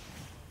against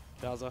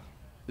Bowser?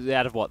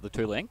 Out of what? The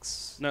two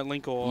Links? No,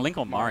 Link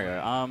or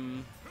Mario.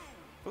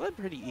 Well, they're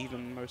pretty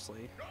even,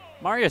 mostly.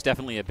 Mario's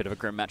definitely a bit of a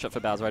grim matchup for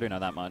Bowser. I do know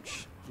that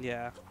much.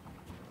 Yeah.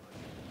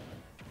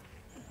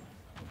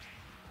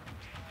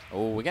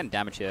 Oh, we're getting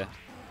damage here.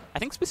 I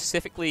think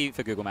specifically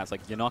for Google Maps,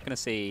 like, you're not going to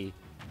see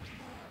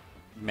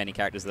many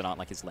characters that aren't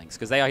like his Links,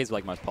 because they are his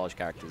like most polished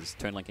characters,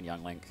 Toon Link and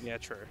Young Link. Yeah,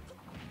 true.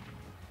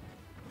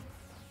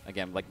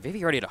 Again, like,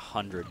 Vivi already at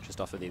 100 just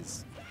off of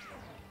these,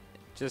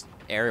 just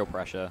aerial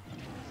pressure.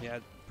 Yeah,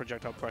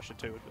 projectile pressure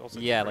too. Also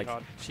Yeah, like,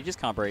 hard. she just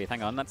can't breathe.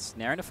 Hang on, that's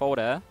nair into forward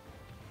air.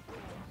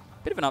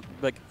 Bit of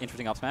an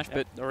interesting up smash,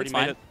 but already it's made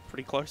fine. it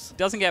pretty close.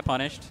 Doesn't get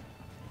punished.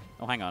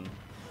 Oh, hang on.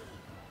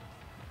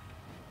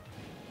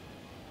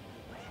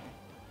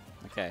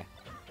 Okay.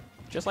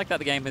 Just like that,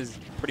 the game has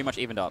pretty much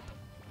evened up.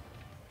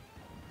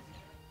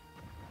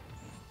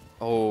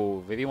 Oh,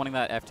 Vivi wanting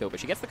that F tilt, but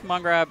she gets the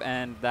command grab,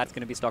 and that's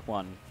going to be stock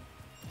one.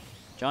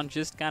 John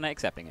just kind of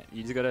accepting it.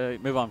 You just got to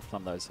move on from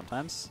some of those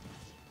sometimes.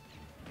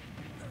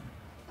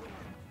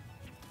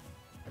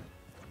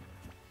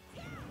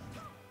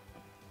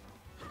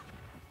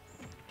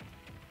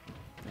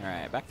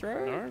 Alright, back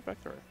throw? No,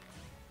 back throw.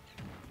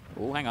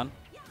 Oh, hang on.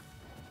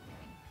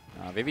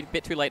 Vivi a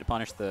bit too late to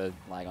punish the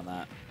lag on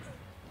that.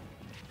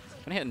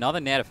 Gonna hit another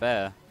nair to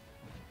fair.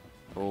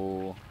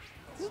 Oh,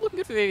 this is looking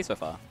good for Vivi so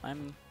far. Yeah,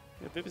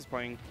 Vivi's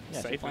playing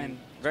safe. Playing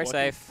very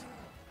safe.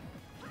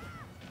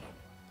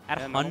 At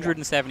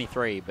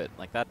 173, but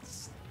like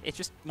it's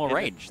just more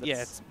range.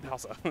 Yeah, it's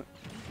Bowser.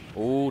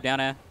 Oh, down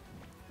air.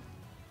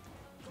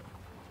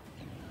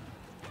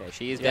 Okay,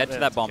 she is dead to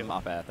that bomb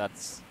up air.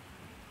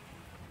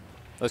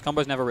 Those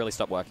combos never really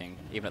stop working,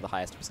 even at the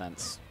highest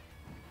percents.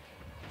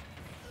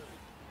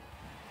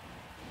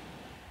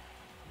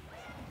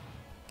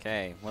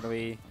 Okay, what do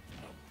we...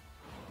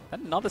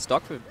 Had another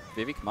stock for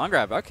Vivi command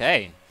grab.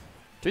 Okay.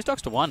 2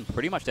 stocks to 1.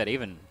 Pretty much dead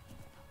even.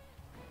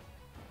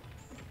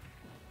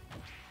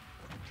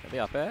 Got the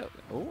up air.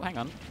 Oh, hang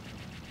on.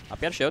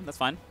 Up air shield. That's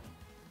fine.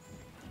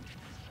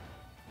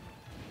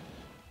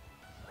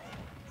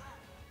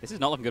 This is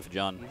not looking good for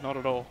John. Not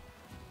at all.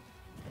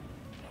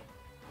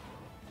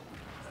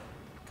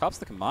 Cops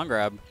the command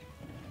grab.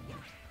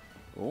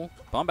 Oh,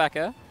 bomb back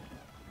air.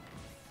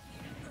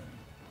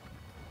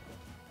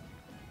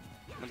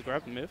 Let's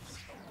grab the myths.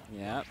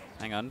 Yeah,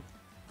 hang on.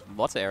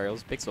 Lots of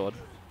aerials. Big sword.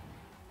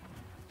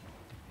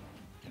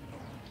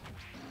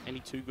 Any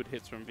 2 good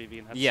hits from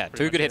Vivian. Yeah,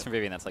 2 good hits from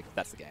Vivian.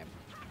 That's the game.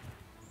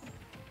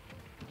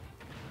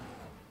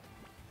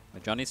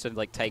 But John needs to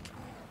like take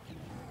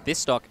this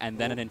stock and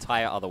then an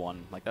entire other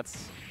one. Like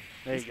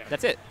There you go.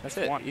 That's it. That's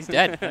it. One. He's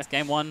dead. That's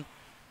game 1.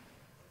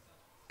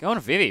 Going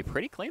to Vivi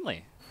pretty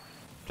cleanly.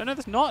 Don't know,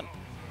 that's not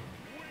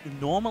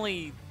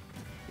normally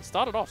It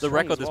started off the strong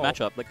record as this well.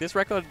 matchup. Like the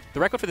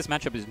record for this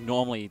matchup is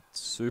normally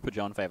super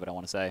John favored, I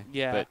want to say.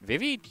 Yeah. But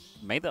Vivi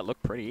made that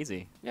look pretty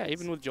easy. Yeah,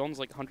 even with John's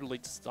like 100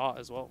 lead start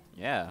as well.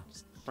 Yeah.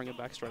 Just bring it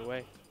back straight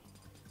away.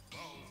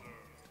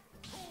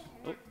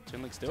 Oh,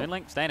 Toon Link still. Toon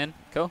Link staying in.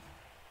 Cool.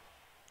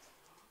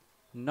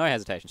 No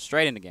hesitation.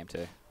 Straight into game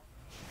 2.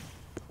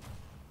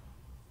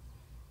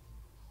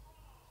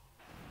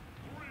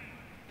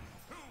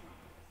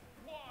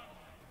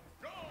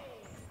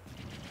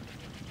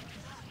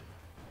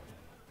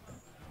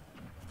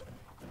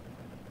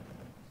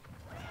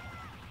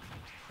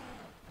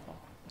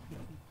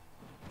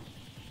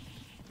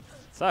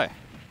 So,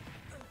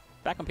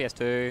 back on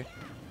PS2.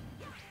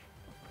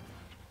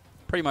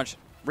 Pretty much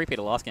repeat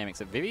of last game,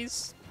 except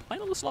Vivi's playing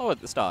a little slower at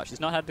the start. She's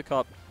not had to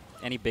cop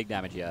any big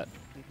damage yet.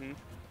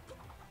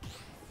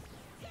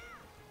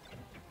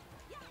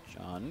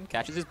 John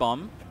catches his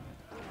bomb.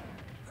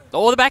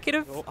 Oh, the back hit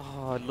of...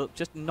 Oh, look,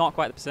 just not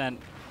quite the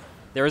percent.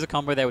 There is a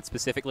combo there with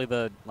specifically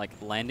the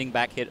landing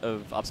back hit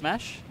of up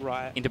smash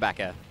Right. into back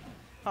air.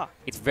 Huh.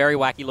 It's very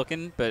wacky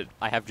looking, but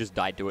I have just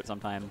died to it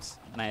sometimes.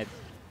 And I had...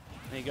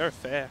 There you go.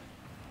 Fair.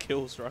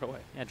 Kills right away.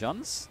 Yeah,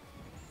 John's...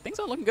 Things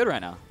aren't looking good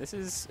right now. This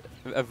is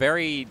a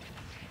very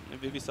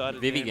Vivi-sided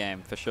Vivi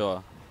game, for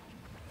sure.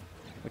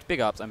 Which, big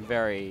ups. I'm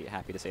very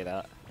happy to see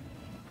that.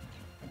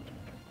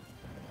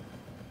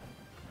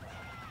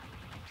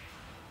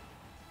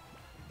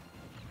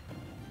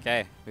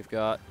 Okay, we've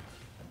got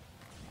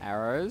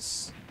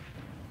arrows.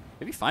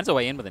 Vivi finds her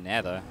way in with a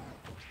nair, though.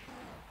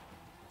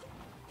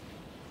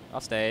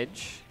 Off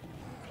stage.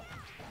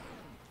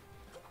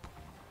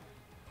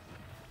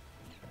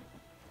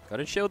 Got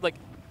a shield, like...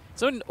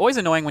 It's always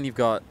annoying when you've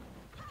got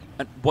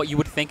what you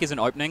would think is an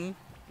opening,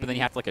 but then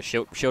you have to, like, a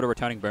shield a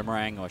returning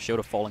boomerang or shield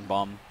a falling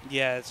bomb.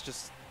 Yeah, it's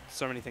just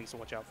so many things to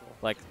watch out for.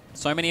 Like,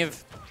 so many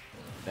of...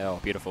 Oh,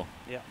 beautiful.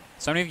 Yeah.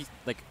 So many of,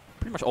 like,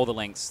 pretty much all the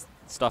Link's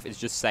stuff is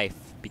just safe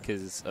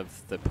because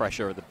of the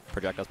pressure the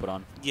projectiles put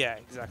on. Yeah,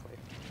 exactly.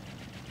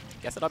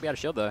 Guess that I'll be out of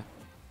shield, though.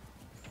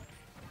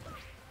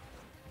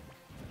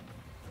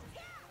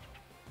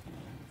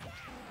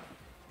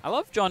 I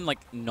love John, like,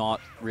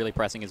 not really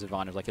pressing his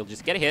advantage. Like, he'll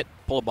just get a hit,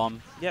 pull a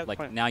bomb. Yeah,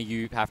 like, now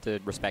you have to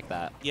respect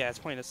that. Yeah, it's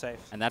playing it safe.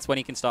 And that's when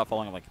he can start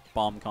following, like,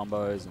 bomb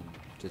combos and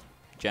just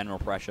general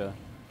pressure.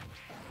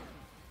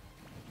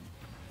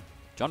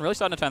 John really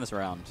starting to turn this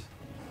around.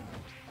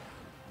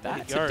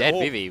 That's a dead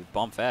Vivi.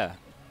 Bomb fair.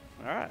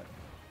 All right.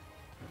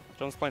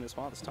 John's playing it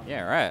smart this time.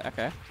 Yeah, right.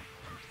 Okay.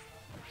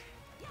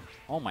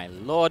 Oh, my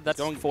lord. That's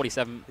going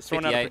 47, He's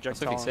throwing out a 58,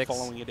 projectile and 56.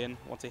 following it in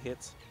once it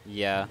hits.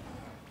 Yeah.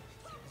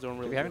 He's doing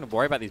really We're having to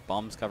worry about these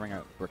bombs covering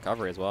a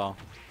recovery as well.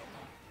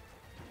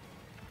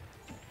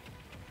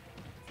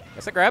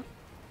 Guess a grab.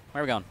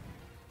 Where are we going?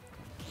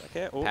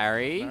 Okay. Oh,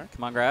 Parry. no.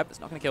 Come on, grab. It's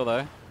not going to kill,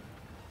 though.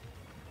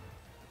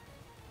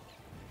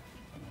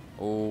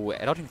 Oh,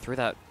 dodging through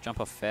that jump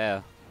off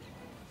fair.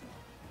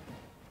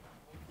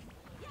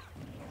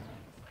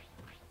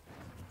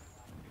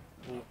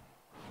 Ooh.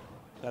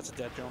 That's a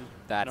dead John.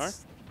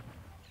 That's...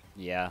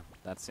 Yeah,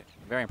 that's it.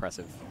 Very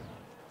impressive.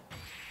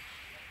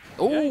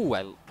 Oh,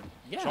 I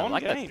John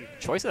like game. that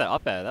choice of that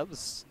up air. That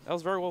was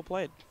very well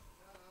played.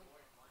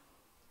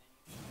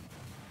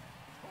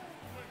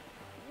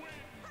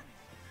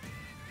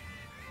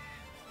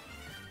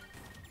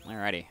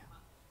 Alrighty.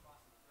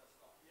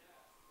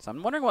 So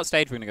I'm wondering what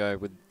stage we're going to go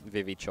with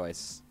Vivi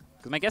choice.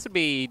 Because my guess would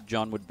be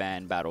John would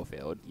ban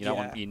Battlefield. You don't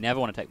want, you never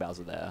want to take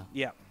Bowser there.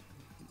 Yeah.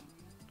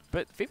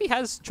 But Vivi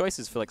has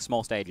choices for like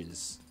small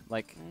stages.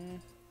 Like,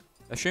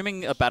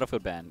 assuming a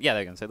Battlefield ban. Yeah,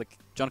 they're going to say, like,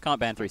 John can't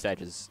ban 3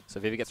 stages. So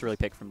Vivi gets to really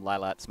pick from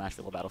Lilat,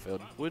 Smashville, or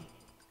Battlefield. Would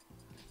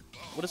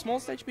a small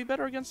stage be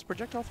better against a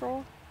projectile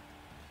thrower?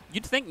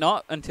 You'd think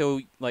not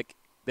until, like,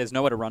 there's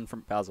nowhere to run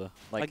from Bowser.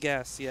 Like, I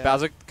guess, yeah.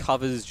 Bowser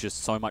covers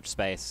just so much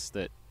space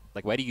that,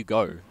 like, where do you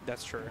go?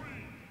 That's true.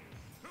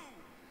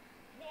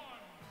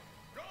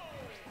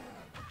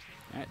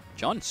 Alright,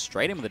 John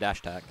straight in with a dash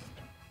attack.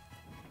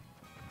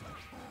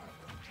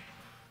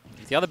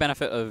 The other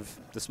benefit of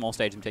the small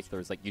stage in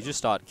particular is, like, you just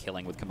start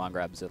killing with command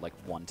grabs at, like,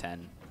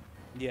 110.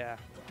 Yeah.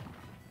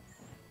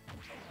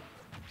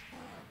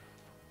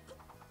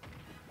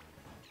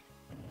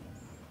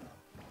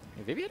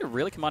 Vivi had a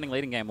really commanding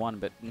lead in game 1,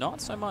 but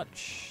not so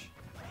much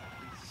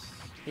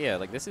here.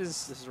 Like, this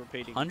is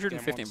repeating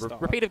 150. game 1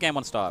 start. Repeat of game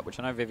 1 start, which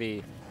I know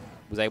Vivi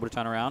was able to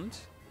turn around.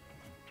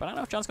 But I don't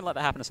know if John's going to let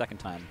that happen a second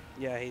time.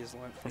 Yeah, he's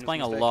learned from He's his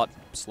playing mistake. a lot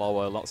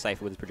slower, a lot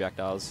safer with his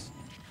projectiles.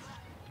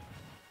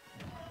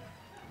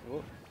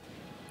 Ooh.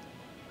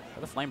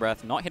 The flame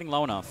breath, not hitting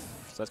low enough.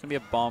 So that's going to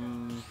be a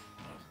bomb.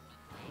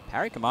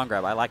 Parry command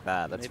grab, I like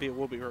that. That's Maybe it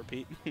will be a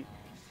repeat.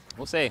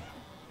 We'll see.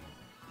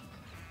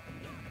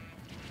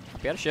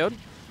 Up out of shield.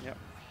 Yep.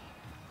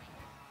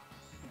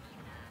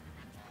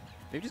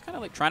 They're just kind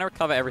of like trying to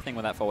recover everything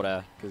with that forward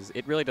air, because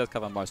it really does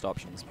cover most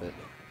options, but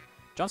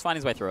John's finding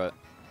his way through it.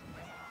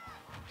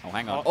 Oh,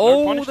 hang on. Oh,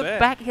 no Oh, punish the there.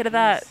 back hit of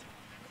that.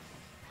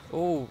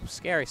 Oh,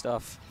 scary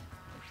stuff.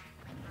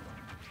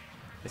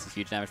 This is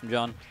huge damage from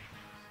John.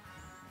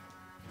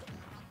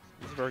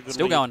 That's a very good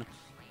Still lead. going.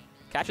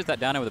 Catches that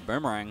down there with a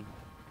boomerang.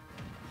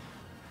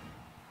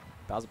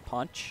 Bowser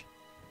punch.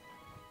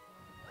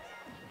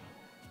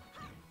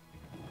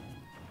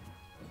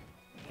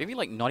 Maybe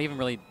like not even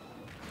really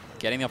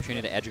getting the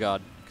opportunity to edge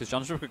guard because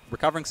John's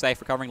recovering safe,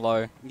 recovering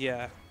low.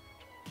 Yeah.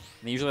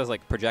 And he usually has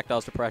like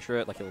projectiles to pressure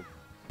it, like he'll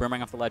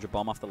boomerang off the ledge or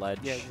bomb off the ledge.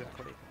 Yeah,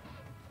 exactly.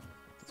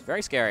 It's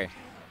very scary.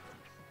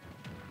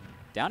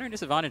 Downer and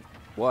disadvantage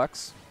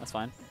works. That's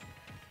fine.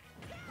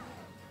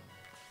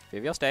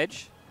 VVL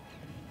stage.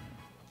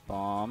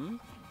 Bomb.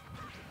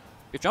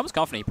 If John was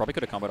confident, he probably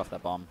could have comboed off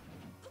that bomb.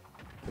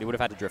 But he would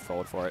have had to drift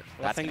forward for it.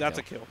 Well, I think that's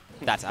a kill.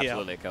 That's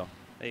absolutely a kill.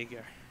 There you go.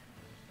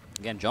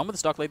 Again, John with the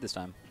stock lead this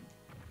time.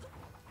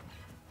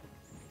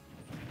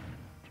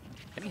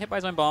 Getting hit by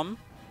his own bomb.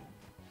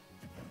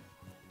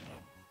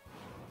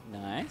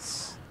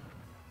 Nice.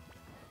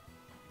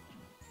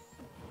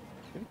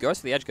 Maybe goes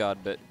for the edge guard,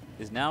 but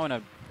is now in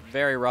a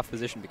very rough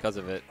position because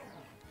of it.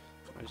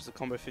 Just a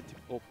combo 50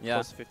 or Yeah.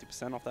 close to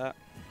 50% off that.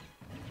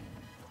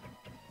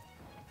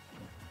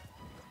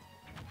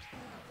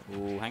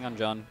 Ooh, hang on,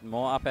 John.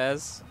 More up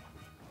airs.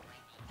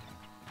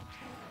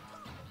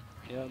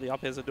 Yeah, the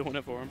up airs are doing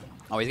it for him.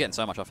 Oh, he's getting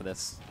so much off of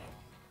this.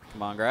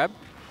 Come on, grab.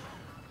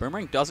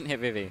 Boomerang doesn't hit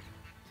Vivi.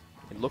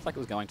 It looked like it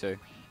was going to.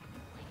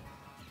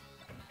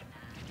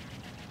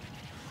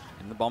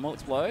 And the bomb will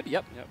explode.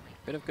 Yep. Yep.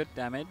 Bit of good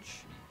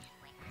damage.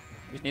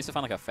 He needs to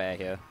find like a fair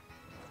here.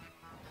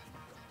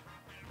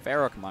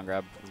 Fair or command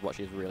grab is what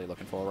she's really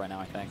looking for right now,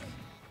 I think.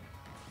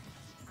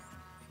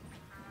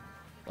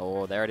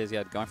 Oh, there it is.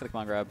 Yeah, going for the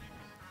command grab.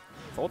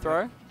 Full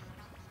throw.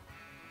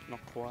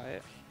 Not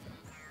quite.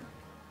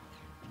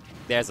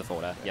 There's the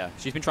forward air. Yeah,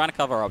 she's been trying to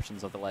cover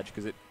options of the ledge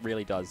because it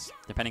really does,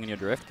 depending on your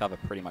drift, cover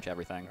pretty much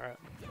everything. All right.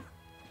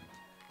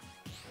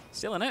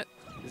 Still in it.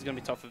 It's going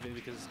to be tough for Vivi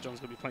because John's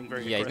going to be playing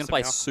very Yeah, he's going to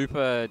play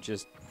super,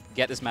 just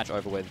get this match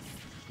over with.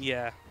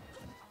 Yeah.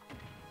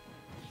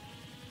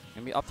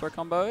 Going to be up throw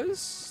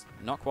combos.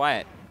 Not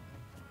quite.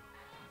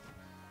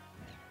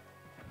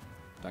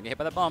 Don't get hit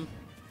by that bomb.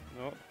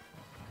 Nope.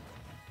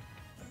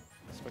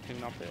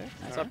 Expecting up there.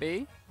 Nice up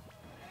B.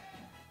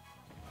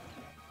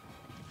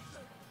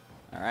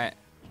 Alright.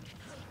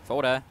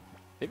 Folder.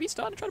 Vivi's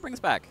starting to try to bring us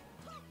back.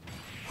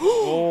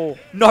 Oh,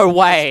 No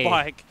way!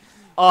 spike.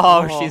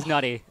 Oh, Oh. she's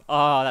nutty.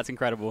 Oh, that's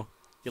incredible.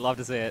 You love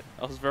to see it.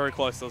 That was very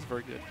close. That was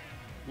very good.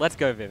 Let's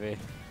go, Vivi.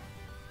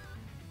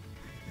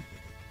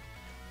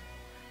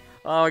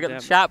 Oh, we got Damn.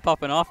 the chat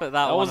popping off at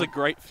that That one. was a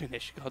great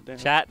finish. God damn.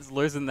 Chat's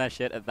losing their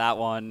shit at that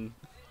one.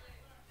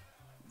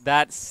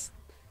 That's...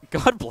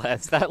 God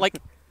bless. That, like...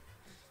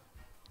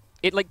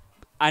 It, like...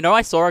 I know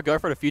I saw her go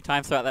for it a few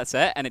times throughout that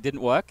set, and it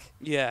didn't work.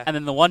 Yeah. And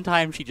then the one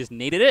time she just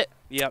needed it.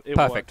 Yep, it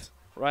Perfect. worked.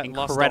 Right.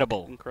 last Incredible.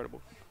 stock.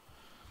 Incredible.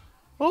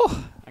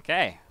 Oh,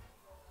 okay.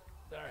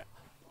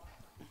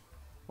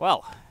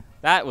 Well,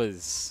 that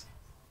was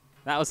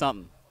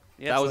something.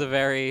 Yeah, that was so a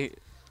very...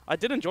 I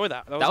did enjoy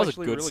that. That That was a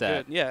actually good really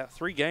set. good. Yeah,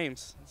 3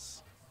 games.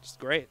 It's just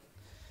great.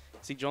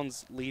 See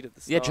John's lead at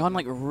the start. Yeah, John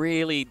like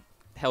really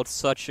held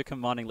such a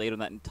commanding lead on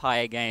that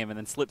entire game and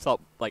then slips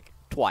up like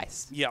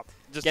twice. Yep.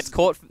 Just Gets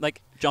caught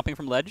like jumping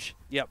from ledge.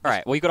 Yep. All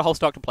right, well you got a whole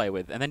stock to play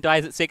with and then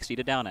dies at 60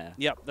 to down air.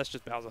 Yep. That's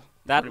just Bowser.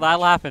 That'll pretty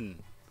much.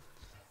 happen.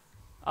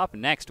 Up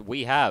next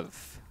we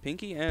have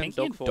Pinky and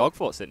Pinky and Dogfort.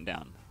 Dogfort sitting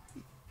down.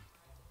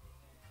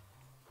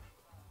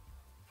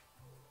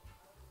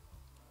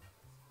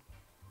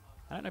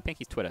 I don't know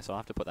Pinky's Twitter, so I'll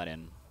have to put that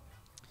in.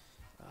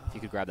 If you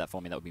could grab that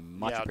for me, that would be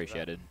much Yeah, I'll do that.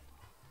 appreciated.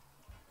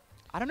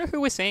 I don't know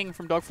who we're seeing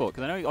from Dogfort,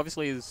 because I know he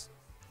obviously is...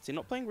 Is he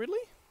not playing Ridley?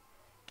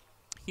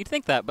 You'd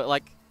think that, but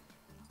like...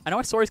 I know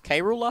I saw his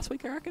K-Rule last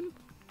week, I reckon,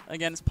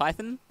 against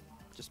Python.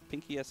 Just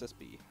Pinky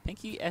SSB.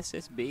 Pinky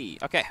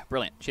SSB. Okay,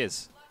 brilliant.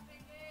 Cheers.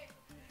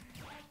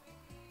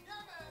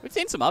 We've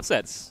seen some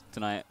upsets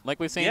tonight. Like,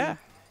 we've seen... Yeah.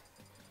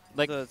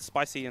 Like, The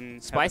Spicy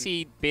and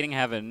Spicy beating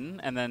Heaven,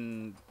 and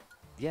then...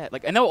 Yeah,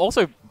 like, and they were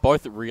also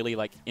both really,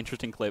 like,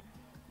 interesting clip,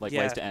 like,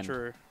 ways to end.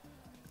 True.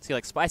 See,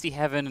 like, Spicy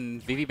Heaven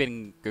and Vivi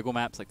beating Google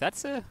Maps, like,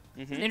 that's a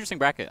Mhm. an interesting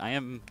bracket.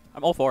 I'm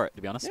all for it,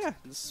 to be honest. Yeah,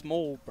 it's a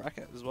small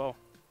bracket as well.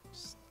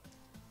 Just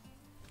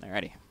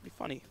Alrighty. be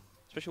funny.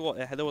 Especially what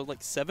there were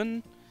like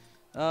 7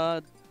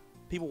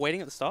 people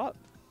waiting at the start.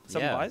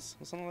 7 Yeah. buys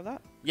or something like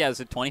that. Yeah, it's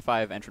a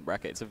 25 entrant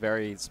bracket. It's a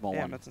very small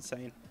Yeah, one. that's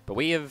insane. But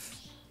we have...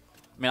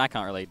 I mean, I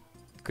can't really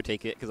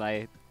critique it, because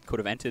I could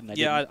have entered, and I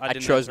Yeah, didn't. I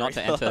didn't chose enter not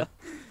to either. enter.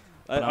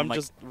 But I'm like,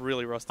 just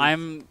really rusty.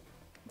 I'm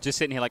just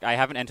sitting here, like, I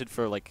haven't entered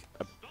for, like,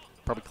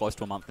 probably close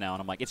to a month now,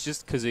 and I'm like, it's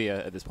just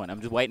Kazuya at this point. I'm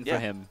just waiting Yeah. for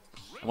him.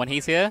 And when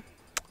he's here,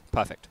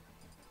 perfect.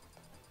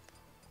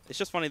 It's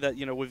just funny that,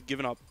 you know, we've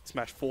given up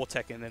Smash 4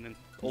 Tekken, and then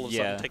all of a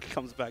Yeah. sudden Tekken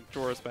comes back,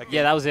 draw us back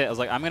Yeah, in. that was it. I was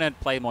like, I'm going to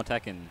play more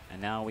Tekken,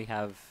 and now we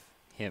have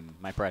him,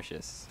 my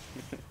precious.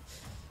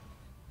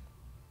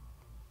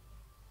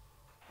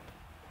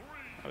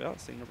 Oh, yeah,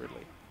 seeing the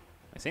Ridley.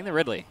 I've seen the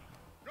Ridley.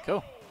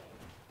 Cool.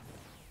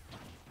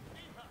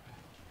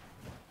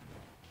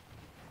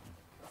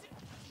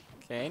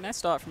 Okay, nice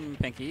start from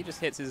Pinky. Just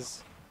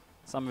hits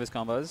some of his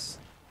combos.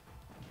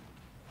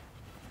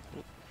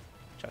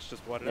 Chat's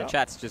just whited Yeah, out.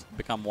 chat's just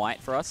become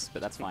white for us,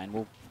 but that's fine.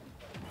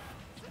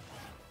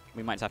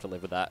 We might just have to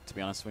live with that, to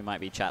be honest. We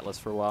might be chatless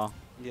for a while.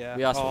 Yeah.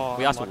 We asked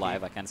for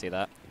live, I can see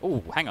that.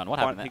 Oh, hang on, what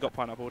happened there? He got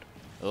pineappled.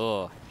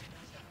 Oh.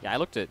 Yeah, I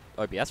looked at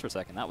OBS for a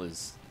second. That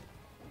was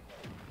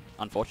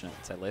unfortunate,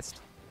 to say the least.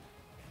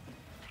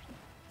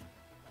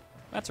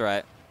 That's all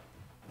right.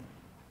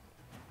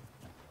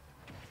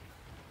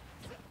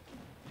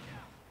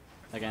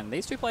 Again,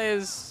 these two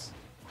players...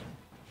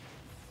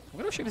 I'm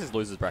going to assume this is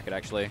losers bracket,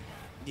 actually.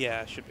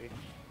 Yeah, it should be.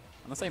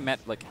 Unless they met,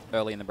 like,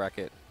 early in the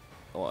bracket.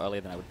 Or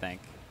earlier than I would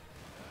think.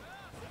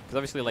 Because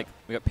obviously, like,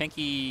 we got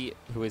Pinky,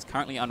 who is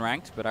currently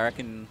unranked, but I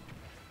reckon...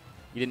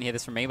 You didn't hear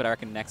this from me, but I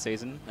reckon next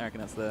season, I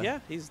reckon that's the... Yeah,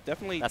 he's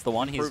definitely That's the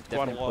one. He's improved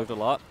definitely quite a lot. improved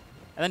a lot.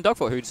 And then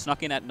Dogfoot, who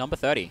snuck in at number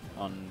 30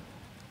 on...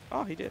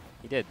 Oh, he did.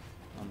 He did.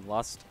 On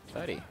last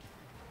 30.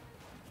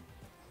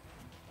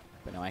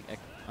 But no,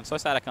 I'm so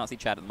sad I can't see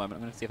chat at the moment. I'm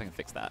going to see if I can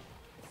fix that.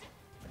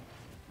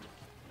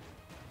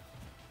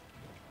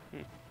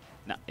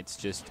 No, it's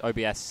just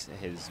OBS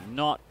has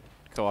not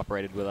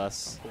cooperated with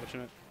us.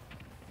 Unfortunate.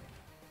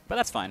 But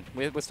that's fine.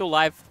 We're still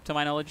live, to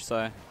my knowledge,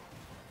 so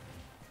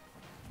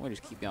we'll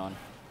just keep going.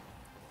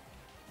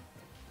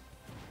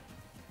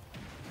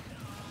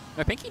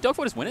 No, Pinky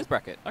Dogfoot is winners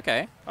bracket.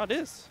 Okay. Oh, it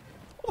is.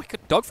 Oh my god,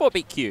 Dogfoot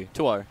beat Q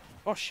 2-0.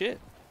 Oh, shit.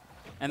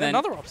 And then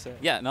another upset.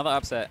 Yeah, another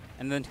upset.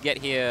 And then to get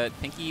here,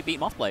 Pinky beat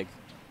Mothplague.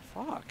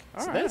 Fuck.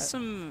 So there's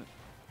some...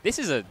 This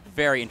is a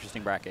very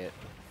interesting bracket.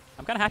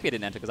 I'm kind of happy I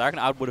didn't enter, because I reckon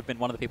I would have been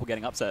one of the people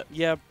getting upset.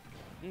 Yeah.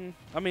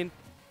 I mean,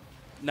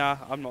 nah,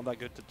 I'm not that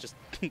good to just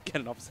get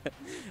an upset.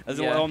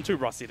 Yeah. Well, I'm too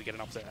rusty to get an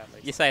upset, at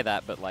least. You say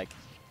that, but, like,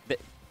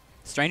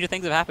 stranger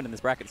things have happened in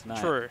this bracket tonight.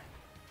 True.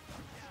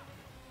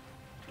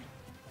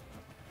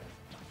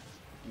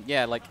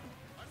 Yeah, like,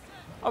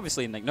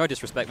 obviously, like, no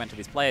disrespect meant to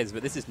these players,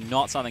 but this is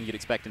not something you'd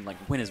expect in, like,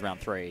 winners round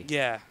 3.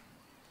 Yeah.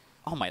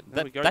 Oh my,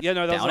 There we go. that Yeah,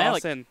 no, that was down air, an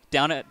like,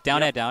 upset.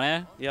 down air, down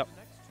air. Yep.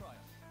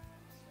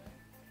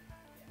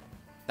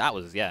 That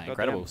was, yeah,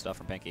 incredible Goddamn. stuff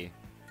from Pinky.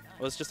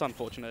 Well, it's just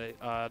unfortunate.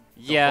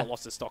 Yeah.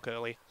 Lost his stock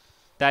early.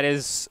 That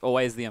is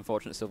always the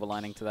unfortunate silver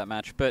lining to that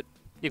match, but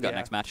you've got Yeah.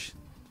 next match.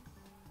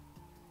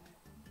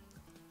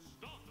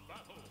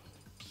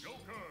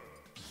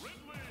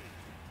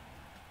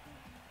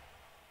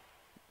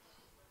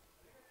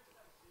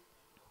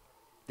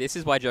 This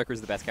is why Joker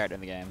is the best character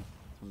in the game.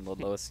 From Lord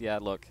Lewis. Yeah,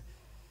 look.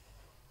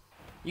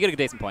 You get a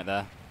decent point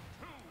there.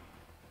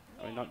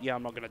 I mean, yeah,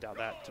 I'm not going to doubt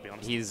that, to be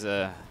honest. He's,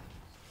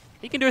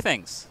 he can do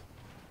things.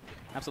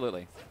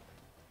 Absolutely.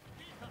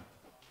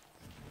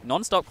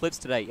 Non-stop clips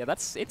today. Yeah,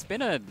 it's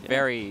been a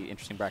very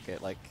interesting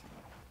bracket. Like,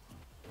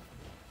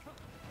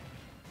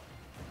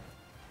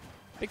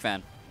 big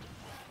fan.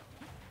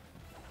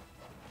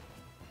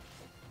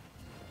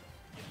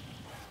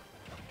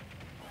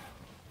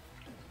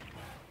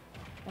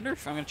 Wonder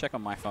if I'm going to check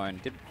on my phone.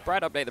 Did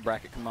Brad update the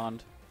bracket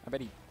command? I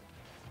bet he...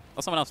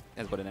 Oh, someone else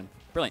has put it in.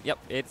 Brilliant. Yep,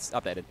 it's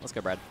updated. Let's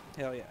go, Brad.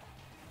 Hell yeah.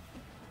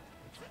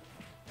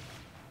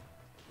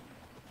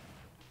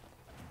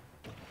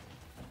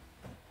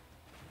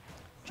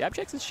 Jab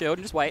checks his shield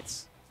and just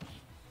waits.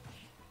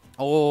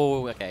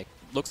 Oh, okay.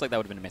 Looks like that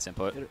would have been a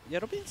misinput. Yeah,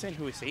 it'll be insane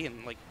who we see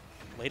in, like,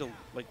 later,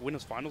 like,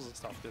 winners finals and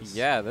stuff.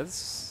 Yeah,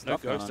 there's no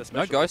stuff going Ghost on.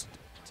 especially. No Ghost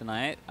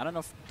tonight. I don't know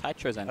if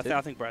Taicho's entered.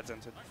 I think Brad's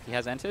entered. He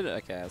has entered?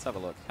 Okay, let's have a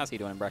look. How's he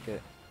doing in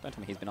bracket? Don't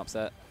tell me he's been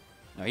upset.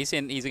 No, he's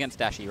against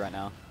Dashy right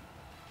now.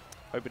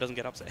 Hope he doesn't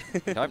get upset.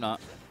 I hope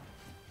not.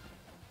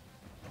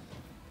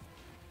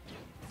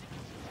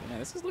 Yeah,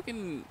 this is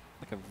looking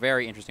like a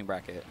very interesting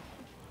bracket.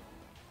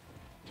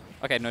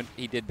 Okay, no,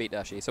 he did beat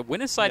Dashy. So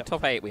winner's side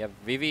top 8, we have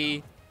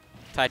Vivi,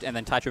 and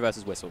then Taicho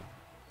versus Whistle.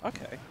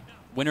 Okay.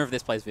 Winner of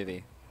this plays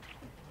Vivi.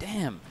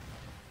 Damn.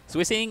 So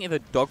we're seeing either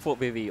Dogfoot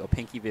Vivi or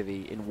Pinky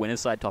Vivi in winner's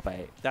side top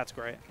 8. That's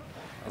great.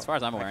 As far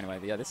as I'm aware anyway.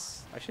 But yeah,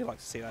 this... I actually like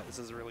to see that. This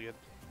is really good.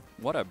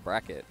 What a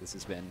bracket this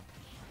has been.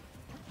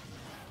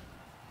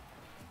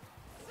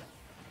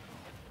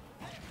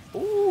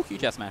 Ooh,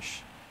 huge ass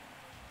smash.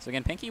 So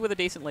again, Pinky with a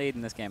decent lead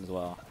in this game as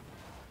well.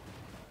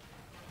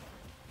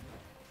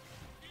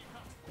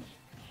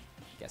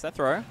 Guess that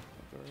throw.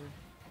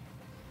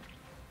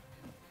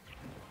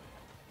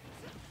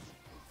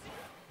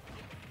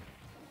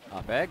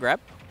 Up air, grab.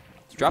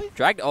 Drop, Really?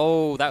 dragged.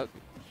 Oh, that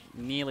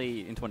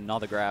nearly into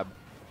another grab.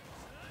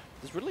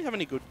 Does Ridley have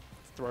any good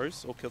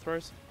throws or kill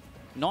throws?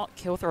 Not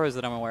kill throws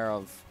that I'm aware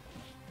of.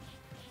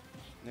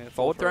 Yeah,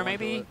 Forward throw, onto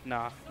maybe? it.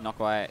 Nah. Not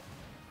quite.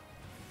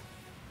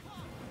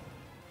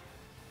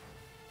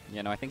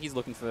 Yeah, no, I think he's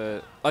looking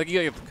for... Oh,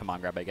 you got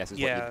command grab, I guess, is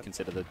what Yeah. you'd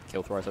consider the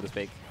kill throw, so to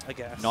speak. I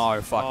guess.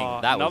 No, fucking... Oh,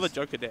 that another was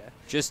Joker there.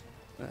 just...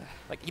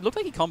 Like, he looked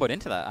like he comboed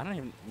into that. I don't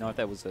even know if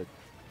that was a...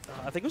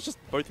 I think it was just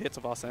both hits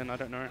of Arsene. I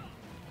don't know.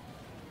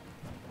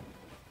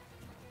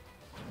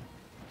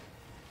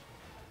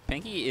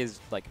 Pinky is,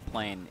 like,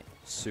 playing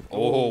super...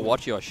 Oh,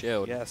 watch your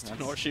shield. Yes,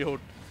 That's- not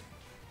shield.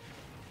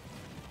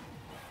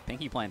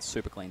 Pinky playing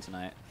super clean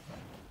tonight.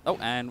 Oh,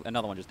 and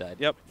another one just died.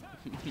 Yep.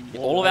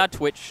 All of our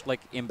Twitch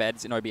like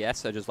embeds in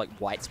OBS are just like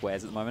white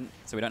squares at the moment,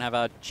 so we don't have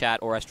our chat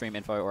or our stream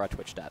info or our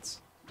Twitch stats.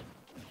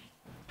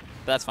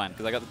 But that's fine,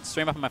 because I got the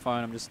stream up on my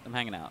phone. I'm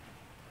hanging out.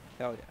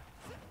 Hell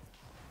yeah.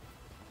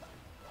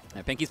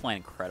 Yeah, Pinky's playing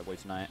incredibly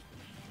tonight.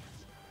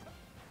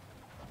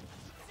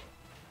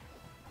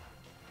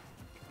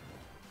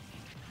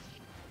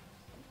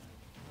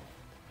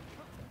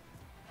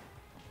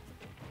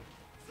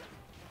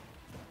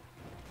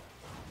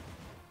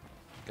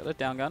 Got the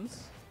down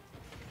guns.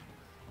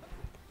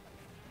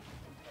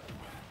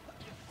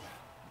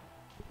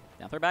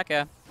 Down throw back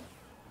air.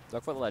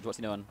 Dog for the ledge. What's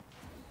he doing?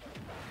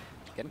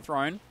 Getting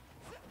thrown.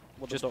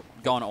 Just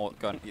gone. What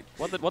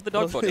the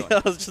dog for doing?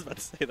 Yeah, I was just about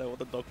to say that. What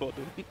the dog for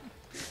doing?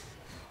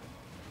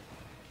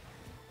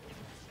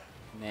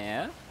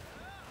 Nair.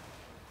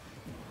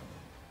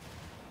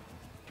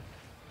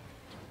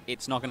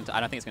 It's not going to... I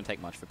don't think it's going to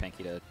take much for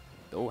Pinky to...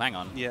 Oh, hang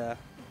on. Yeah.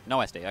 No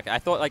SD. Okay, I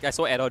thought, like, I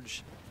saw air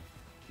dodge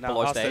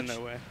below stage.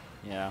 No way.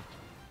 Yeah.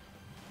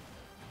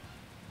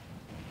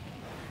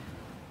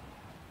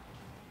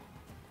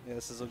 Yeah,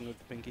 this is looking good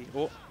for Pinky.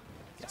 Oh.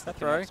 Guess that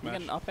throw. Can we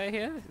get an up air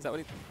here? Is that what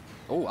he...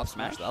 Oh, up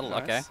smash. That'll...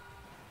 Nice. Okay.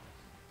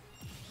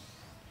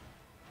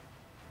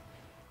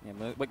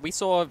 Yeah, we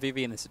saw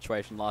Vivi in this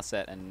situation last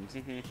set, and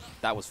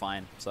that was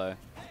fine. So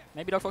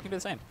maybe Dogfort can do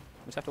the same.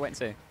 We'll just have to wait and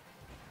see.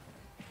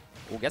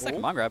 We'll guess that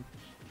command grab.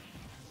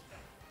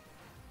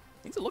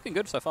 Things are looking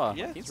good so far.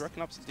 Yeah, like he's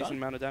racking up a decent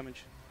amount of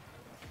damage.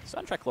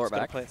 Starting to try claw it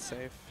back. Play it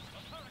safe.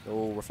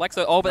 Oh,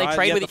 Reflexo. Oh, but they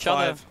trade with each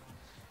other.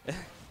 5.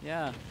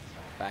 Yeah.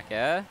 Back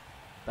air.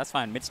 That's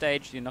fine. Mid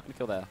stage, you're not going to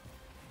kill there.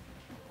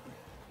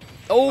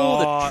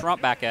 Oh, the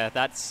Trump back air.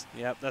 That's...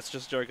 Yep, that's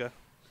just Joker.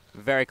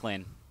 Very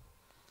clean.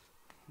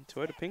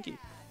 2-0 to Pinky.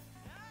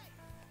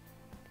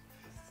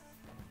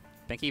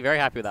 Pinky very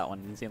happy with that one.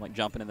 You can see him like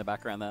jumping in the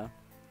background there.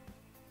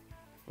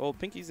 Well,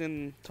 Pinky's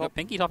in top.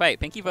 Pinky top 8.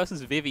 Pinky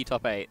versus Vivi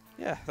top 8.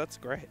 Yeah, that's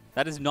great.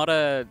 That is not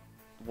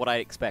what I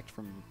expect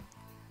from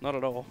Not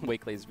at all.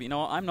 weeklies. But you know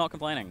what? I'm not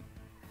complaining.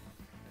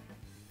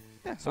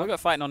 Yeah. So we've got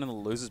fighting on in the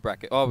losers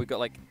bracket. Oh, we've got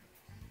like...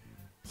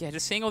 Yeah,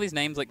 just seeing all these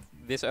names like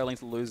this early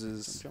into the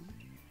losers. Do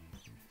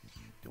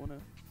you want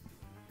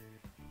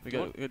to... Do you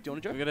want to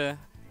jump? We got to...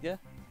 Yeah.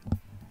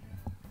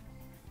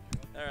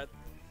 Alright.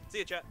 See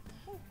you, chat.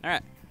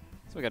 Alright.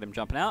 So we got him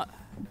jumping out.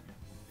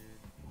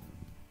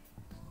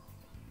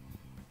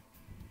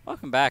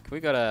 Welcome back. We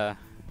got a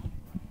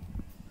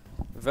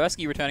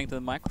Versky returning to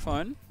the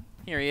microphone.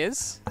 Here he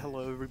is.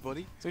 Hello,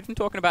 everybody. So we've been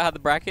talking about how the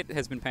bracket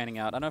has been panning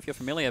out. I don't know if you're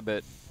familiar,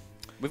 but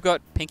we've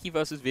got Pinky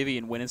versus Vivi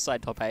in winners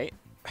side top 8.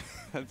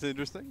 That's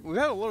interesting. We've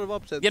had a lot of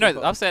upsets. You know,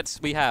 the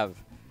upsets we have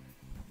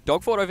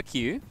Dogfort over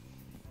Q,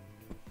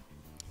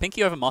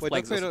 Pinky over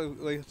Mothblade.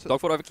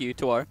 Dogfort over Q,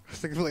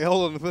 2-0.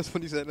 Hold on, the first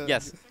one you said.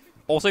 Yes.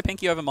 Also,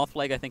 Pinky over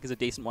Mothblade, I think, is a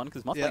decent one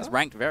because Mothblade's Yeah.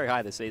 ranked very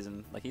high this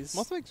season. Like he's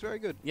Mothblade's very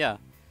good. Yeah.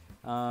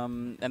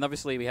 And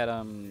obviously we had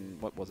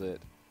what was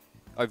it?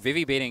 Oh,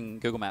 Vivi beating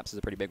Google Maps is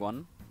a pretty big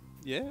one.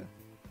 Yeah.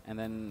 And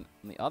then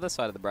on the other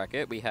side of the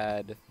bracket, we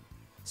had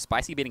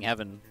Spicy beating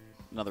Heaven,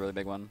 another really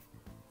big one.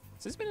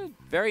 So it's been a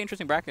very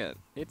interesting bracket.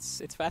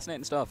 It's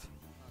fascinating stuff.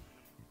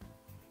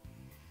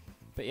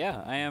 But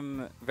yeah, I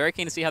am very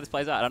keen to see how this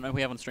plays out. I don't know who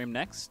we have on stream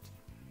next.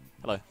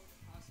 Hello.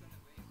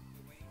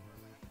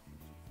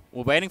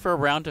 We're waiting for a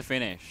round to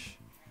finish.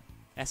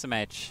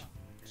 SMH.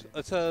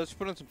 Let's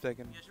put on some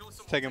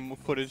Tekken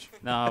footage.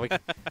 No,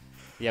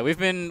 yeah, we've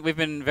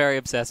been very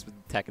obsessed with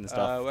Tekken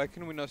stuff. Why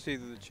can we not see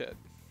the chat?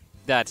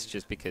 That's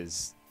just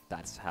because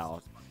that's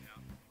how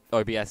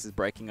OBS is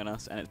breaking on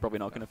us, and it's probably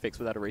not going to fix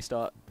without a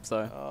restart.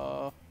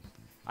 So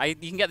you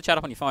can get the chat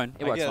up on your phone.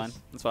 It works fine.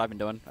 That's what I've been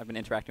doing. I've been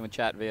interacting with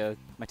chat via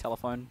my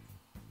telephone.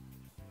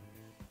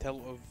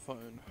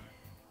 Telephone.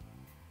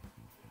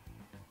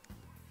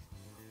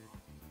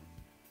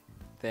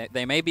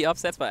 They may be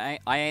upsets, but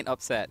I ain't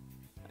upset.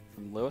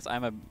 From Lewis,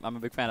 I'm a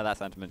big fan of that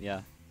sentiment.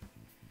 Yeah.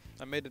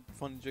 I made a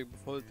fun joke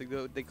before.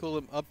 They call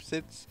them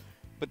upsets,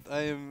 but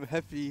I am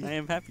happy. I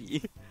am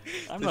happy.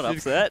 I'm not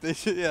upset.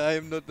 Yeah, I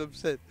am not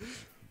upset.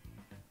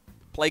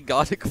 Play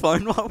Gartic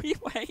Phone while we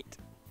wait.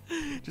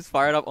 Just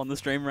fire it up on the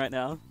stream right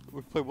now.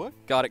 We play what?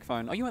 Gartic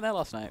Phone. Oh, you went there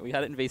last night. We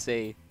had it in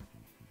VC.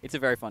 It's a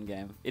very fun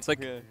game. It's like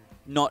Okay.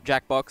 not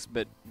Jackbox,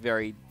 but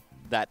very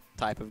that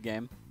type of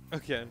game.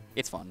 Okay.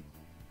 It's fun.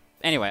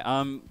 Anyway,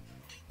 what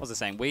was I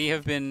saying? We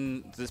have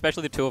been,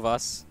 especially the two of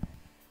us,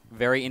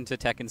 very into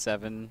Tekken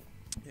 7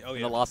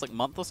 in the last like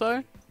month or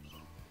so.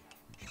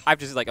 I've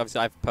just like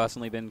obviously I've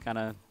personally been kind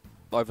of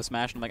over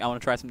Smash. And I'm like I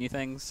want to try some new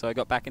things, so I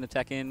got back into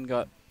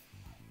Tekken.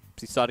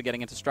 Started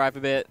getting into Strive a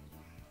bit.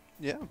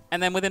 Yeah.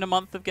 And then within a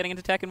month of getting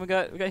into Tekken, we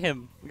got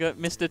him. We got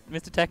Mr.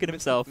 Tekken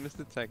himself.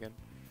 Mr. Tekken.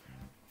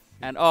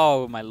 And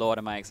oh my lord,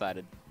 am I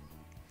excited!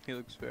 He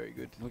looks very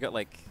good. We got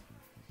like.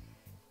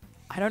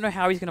 I don't know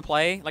how he's going to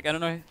play. Like, I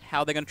don't know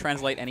how they're going to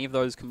translate any of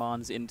those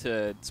commands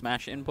into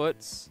Smash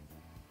inputs.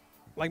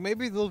 Like,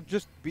 maybe they'll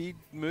just be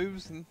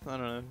moves and, I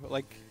don't know.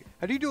 Like,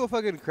 how do you do a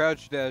fucking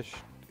crouch dash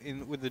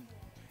with the...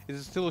 Is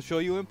it still a show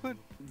you input?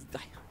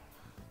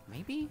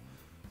 Maybe?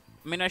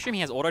 I mean, I assume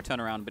he has auto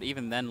turnaround, but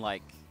even then,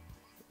 like...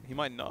 He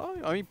might not.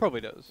 I mean, he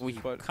probably does. We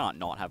can't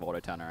not have auto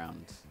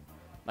turnaround.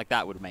 Like,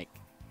 that would make...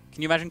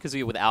 Can you imagine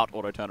Kazuya without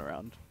auto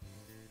turnaround?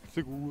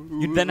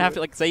 You'd then have to,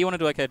 like, say you want to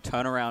do like a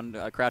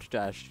turnaround crouch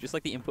dash, just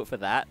like the input for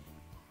that.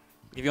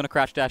 If you want to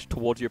crouch dash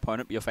towards your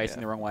opponent, but you're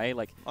facing the wrong way,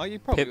 like you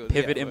probably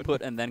pivot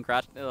input and then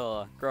crouch.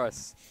 Ugh,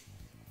 gross.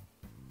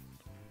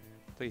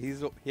 So he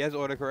has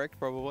autocorrect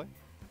probably.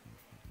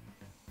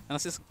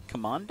 Unless it's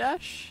command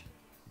dash.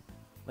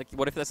 Like,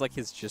 what if that's like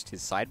just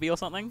his side B or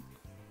something?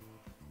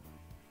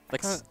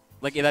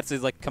 Like that's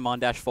his like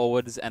command dash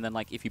forwards, and then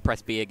like if you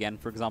press B again,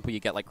 for example, you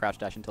get like crouch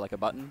dash into like a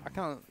button.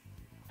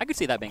 I could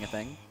see that being a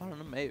thing. I don't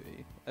know,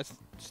 maybe. That's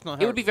just not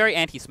how it would be very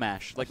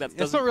anti-Smash. Like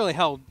that's not really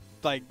how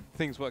like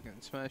things work in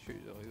Smash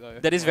usually though.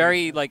 That is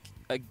very like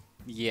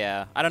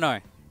yeah, I don't know.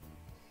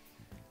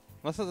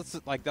 Unless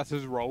that's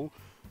his role.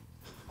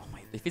 Oh my,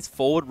 if his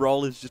forward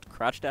roll is just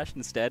crouch dash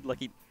instead, like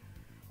he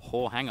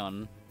hang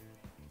on.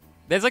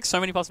 There's like so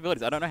many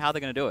possibilities. I don't know how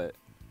they're going to do it.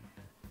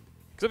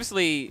 Cuz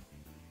obviously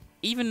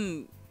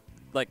even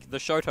like the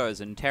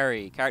Shotos and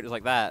Terry, characters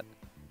like that,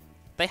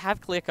 they have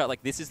clear cut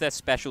like this is their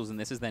specials and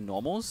this is their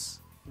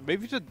normals.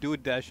 Maybe just do a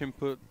dash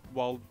input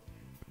while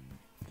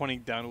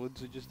pointing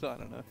downwards or just, I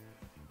don't know.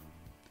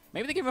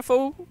 Maybe they give a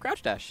full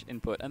crouch dash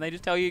input and they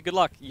just tell you good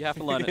luck, you have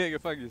to learn it. Yeah, go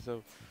fuck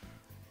yourself.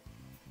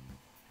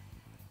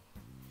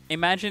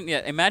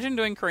 Imagine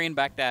doing Korean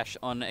backdash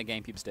on a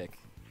GameCube stick.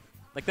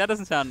 Like that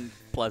doesn't sound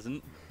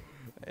pleasant.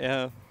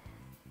 Yeah.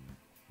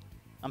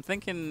 I'm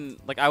thinking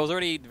like I was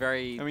already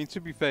very I mean,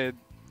 to be fair,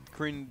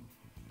 Korean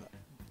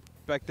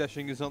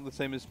backdashing is not the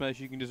same as Smash,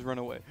 you can just run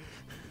away.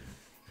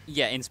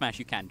 Yeah, in Smash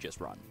you can just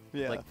run.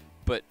 Yeah. Like,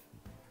 but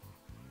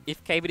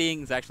if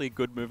KBDing is actually a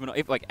good movement,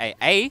 if like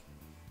a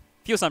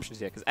few assumptions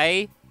here, because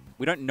A,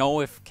 we don't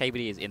know if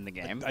KBD is in the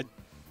game.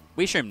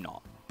 We assume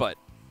not, but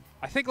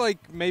I think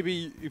like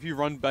maybe if you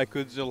run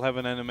backwards, you'll have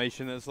an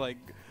animation that's like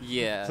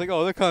yeah, it's like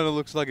that kind of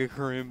looks like a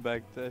Korean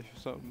backdash or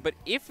something. But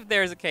if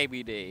there's a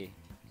KBD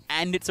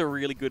and it's a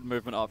really good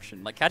movement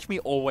option, like catch me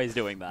always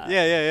doing that.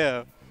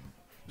 Yeah.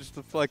 Just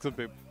to flex a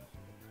bit.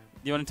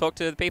 You want to talk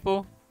to the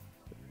people?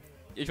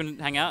 You want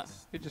to hang out?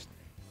 We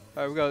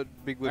got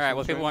big wisdom. Alright,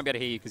 well, people won't be able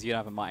to hear you because you don't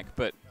have a mic,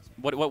 but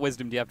what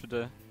wisdom do you have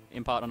to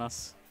impart on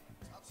us?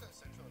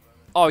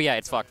 Oh, yeah,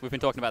 it's fucked. We've been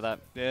talking about that.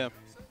 Yeah.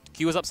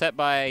 Q was upset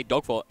by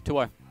Dogfort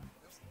 2-0.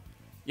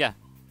 Yeah.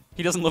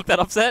 He doesn't look that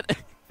upset.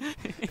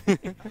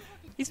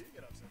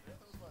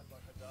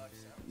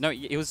 No,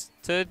 it was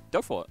to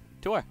Dogfort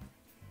 2-0.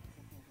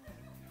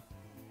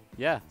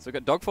 Yeah, so we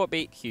got Dogfort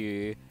beat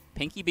Q,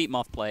 Pinky beat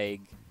Moth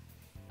Plague,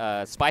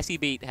 Spicy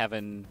beat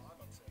Heaven.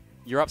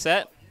 You're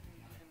upset?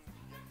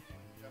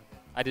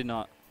 I did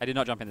not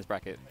jump in this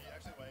bracket.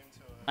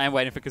 I am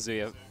waiting for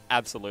Kazuya.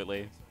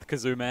 Absolutely. The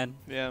Kazoo man.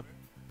 Yeah.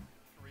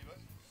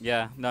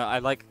 Yeah, no,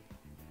 I'm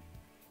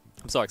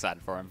so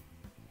excited for him.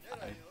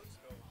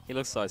 He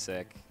looks so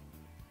sick.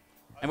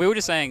 And we were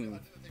just saying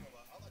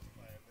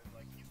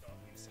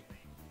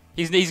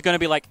he's going to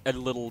be like a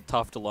little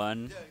tough to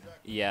learn.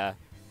 Yeah.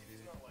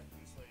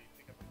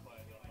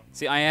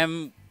 See, I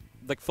am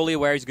like fully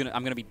aware I'm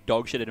going to be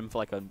dog shit at him for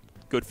like a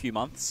good few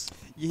months.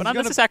 Yeah, but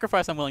that's a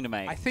sacrifice I'm willing to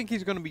make. I think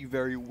he's going to be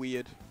very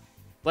weird.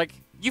 Like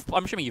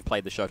I'm assuming you've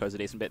played the Shotos a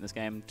decent bit in this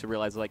game to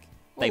realize like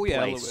they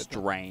play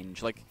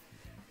strange. Like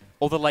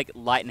all the like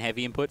light and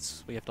heavy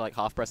inputs, where you have to like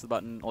half press the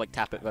button or like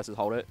tap it versus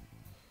hold it.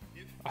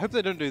 I hope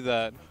they don't do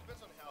that.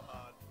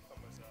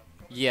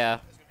 Yeah.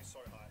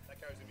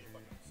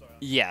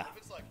 Yeah.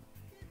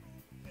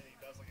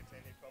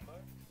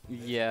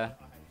 Yeah.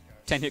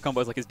 10-hit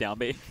combo is like his down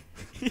B.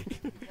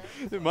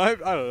 It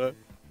might. I don't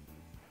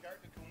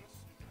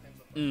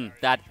know.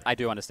 That I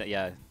do understand.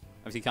 Yeah.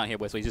 Obviously, you can't hear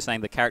Wesley. He's just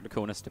saying the character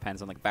coolness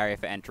depends on like barrier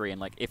for entry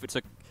and like if it's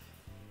a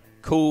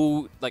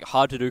cool like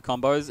hard to do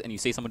combos and you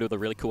see someone do the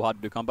really cool hard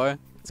to do combo,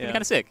 it's gonna be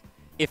kind of sick.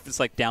 If it's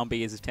like down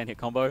B is his 10-hit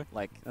combo,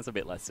 like that's a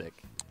bit less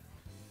sick.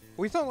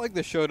 Well, it's not like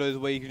the Shotos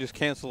where you can just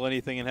cancel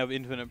anything and have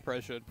infinite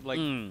pressure. Like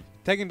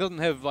Tekken doesn't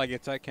have like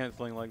attack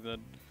canceling like that.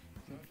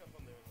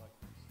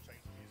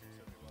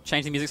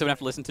 Change the music so we don't have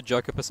to listen to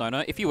Joker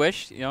Persona. If you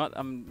wish, you know what?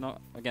 I'm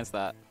not against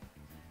that.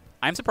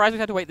 I'm surprised we've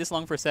had to wait this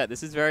long for a set.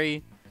 This is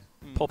very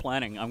poor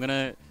planning. I'm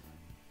gonna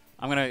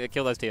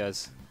kill those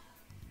TOs.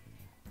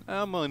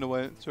 I'm willing to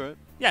wait. It's alright.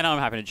 Yeah, no, I'm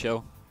happy to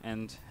chill.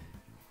 And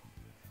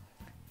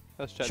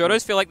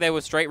Shotos feel like they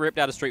were straight ripped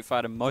out of Street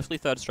Fighter, mostly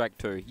Third Strike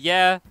 2.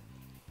 Yeah,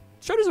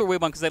 Shotos are a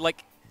weird one because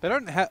they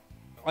don't have.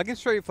 I guess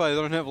Street Fighter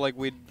they don't have like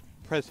weird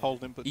press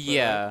hold inputs.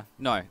 Yeah, right?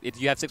 No,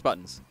 you have 6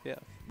 buttons. Yeah.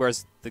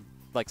 Whereas the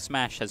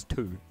Smash has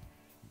 2.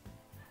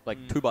 Like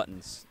 2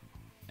 buttons,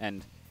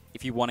 and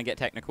if you want to get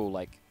technical,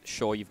 like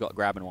sure you've got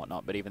grab and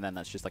whatnot, but even then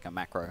that's just like a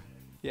macro.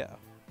 Yeah.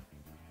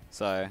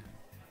 So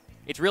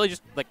it's really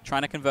just like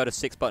trying to convert a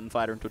 6-button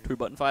fighter into a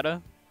 2-button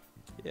fighter.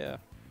 Yeah.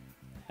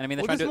 And I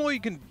mean, there's more you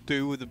can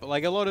do with it.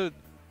 Like a lot of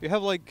you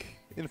have like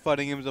in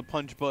fighting games a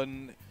punch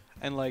button,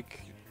 and like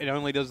it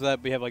only does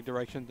that. But you have like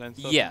directions and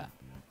stuff. Yeah.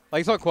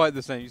 Like it's not quite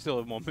the same. You still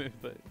have one move,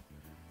 but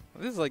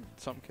this is like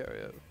some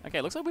carryover.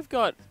 Okay, looks like we've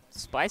got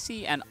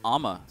Spicy and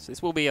Armor. So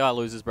this will be our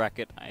losers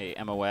bracket. I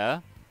am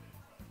aware.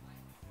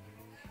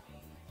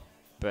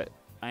 But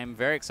I am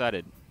very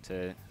excited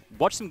to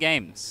watch some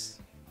games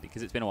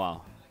because it's been a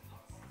while.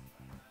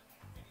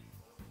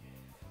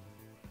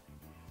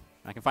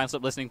 I can finally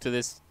stop listening to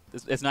this.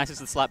 As nice as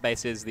the slap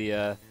bass is,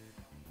 the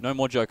no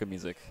more Joker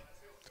music.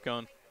 It's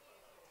gone.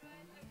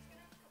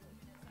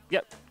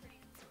 Yep.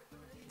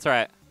 It's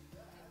alright.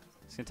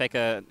 It's going to take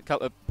a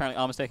couple, apparently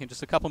Arma's taking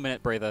just a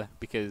couple-minute breather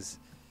because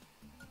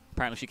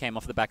apparently she came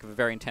off the back of a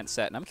very intense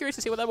set. And I'm curious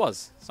to see what that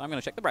was. So I'm going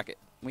to check the bracket.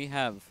 We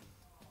have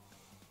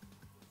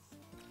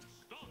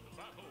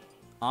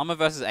Arma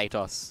versus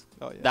Atos.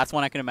 Oh, yeah. That's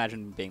one I can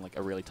imagine being like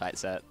a really tight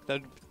set.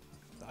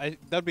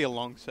 That'd be a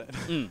long set.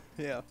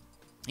 Yeah.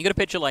 You got to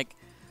picture like,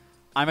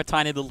 I'm a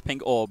tiny little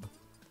pink orb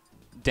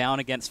down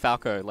against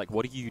Falco. Like,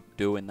 what do you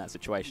do in that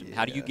situation? Yeah.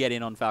 How do you get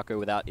in on Falco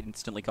without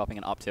instantly copying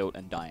an up tilt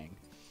and dying?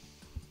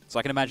 So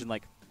I can imagine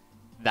like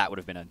that would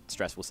have been a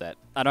stressful set.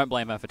 I don't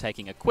blame her for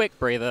taking a quick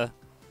breather.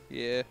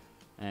 Yeah.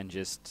 And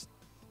just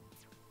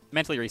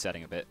mentally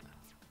resetting a bit.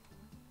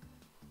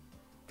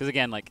 Because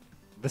again, like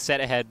the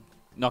set ahead,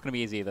 not going to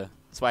be easy either.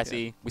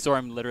 Spicy. Yeah. We saw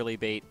him literally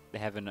beat the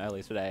Heaven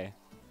earlier today.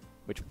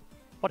 Which,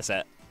 what a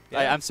set.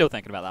 Yeah. I'm still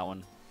thinking about that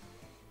one.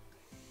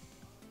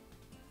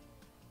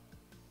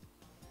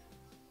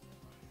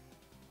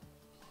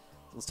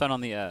 Let's turn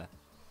on the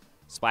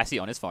Spicy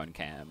on his phone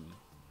cam.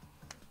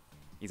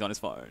 He's on his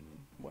phone.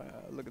 Wow,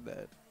 look at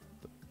that.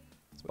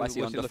 Spicy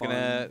what's on he the looking phone.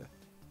 at?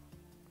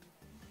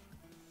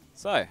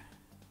 So,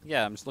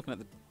 yeah, I'm just looking at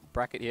the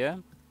bracket here.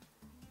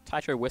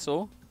 Taicho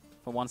Whistle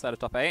for one side of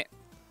top 8.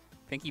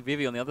 Pinky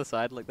Vivi on the other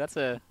side. Like, that's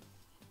a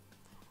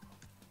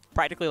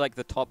practically like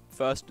the top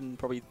first and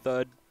probably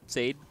third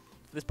seed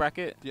for this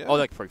bracket. Yeah. Oh,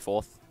 like probably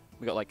fourth.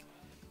 We got like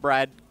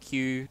Brad,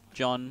 Q,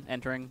 John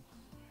entering.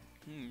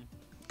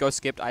 Go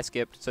skipped, I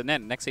skipped. So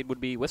then next seed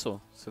would be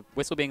Whistle. So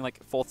Whistle being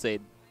like fourth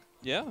seed.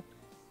 Yeah.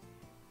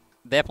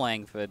 They're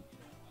playing for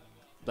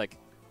like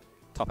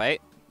top 8.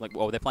 Like,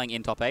 well, they're playing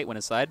in top 8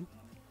 winner's side.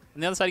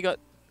 And the other side you got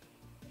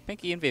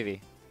Pinky and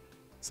Vivi.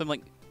 Some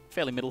like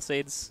fairly middle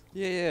seeds.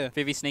 Yeah.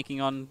 Vivi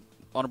sneaking on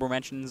honorable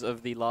mentions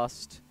of the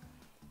last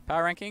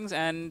power rankings,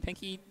 and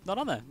Pinky not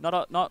on there.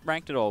 Not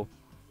ranked at all.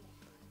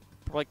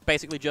 Like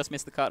basically just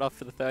missed the cut off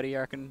for the 30. I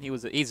reckon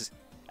he's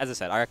as I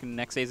said, I reckon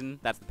next season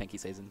that's the Pinky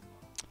season.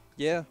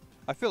 Yeah.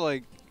 I feel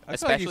like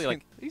Especially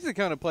like he's the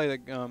kind of player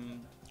that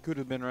could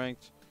have been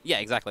ranked. Yeah,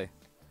 exactly.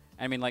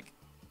 I mean, like,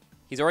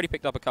 he's already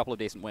picked up a couple of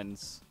decent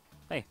wins.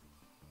 Hey.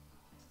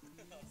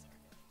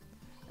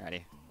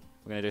 Alrighty.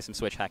 We're going to do some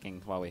switch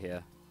hacking while we're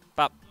here.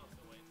 Bop.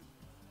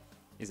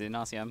 Is it in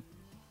RCM?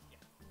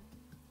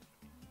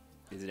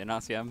 Is it in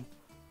RCM?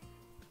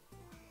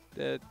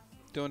 They're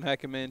doing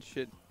hacker man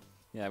shit.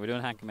 Yeah, we're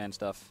doing hacker man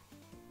stuff.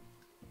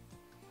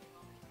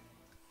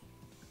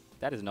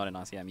 That is not in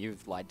RCM.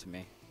 You've lied to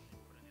me.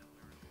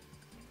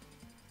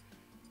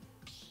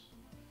 I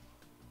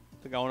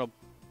think I want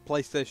a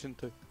PlayStation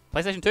 2.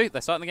 PlayStation 2?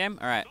 They're starting the game?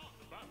 Alright.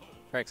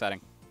 Very exciting.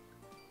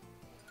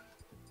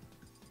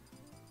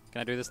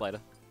 Can I do this later?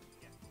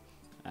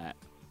 Alright.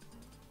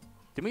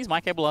 Didn't we use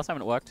my cable last time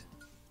and it worked?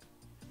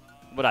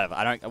 Whatever.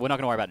 We're not going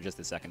to worry about it just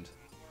this second.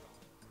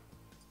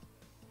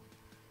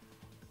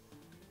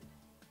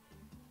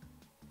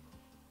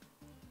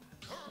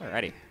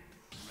 Alrighty.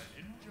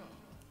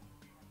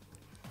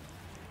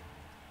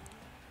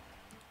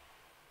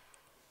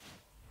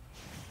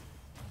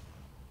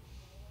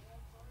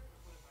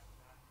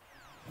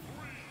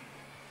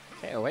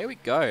 Okay, away we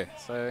go.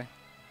 So,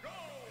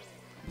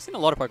 we've seen a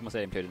lot of Pokemon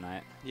Stadium 2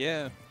 tonight.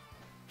 Yeah.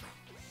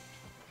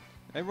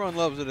 Everyone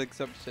loves it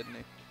except Sydney.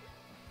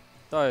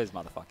 Those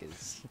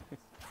motherfuckers.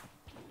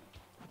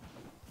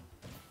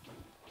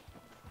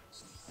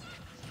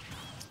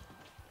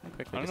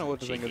 I don't know what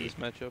to think of this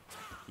matchup.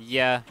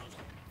 Yeah.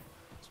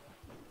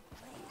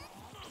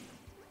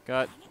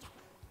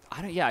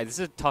 Yeah, this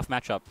is a tough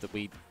matchup that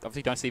we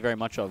obviously don't see very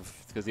much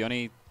of because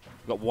we've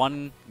got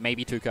one,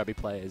 maybe two Kirby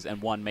players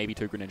and one, maybe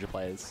two Greninja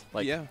players.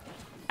 Like, yeah.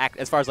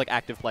 As far as like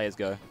active players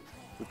go,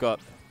 we've got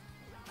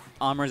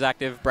Armor is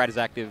active, Brad is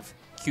active,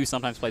 Q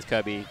sometimes plays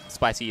Kirby,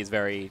 Spicy is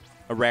a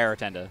rare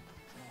attender.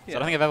 Yeah. So I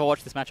don't think I've ever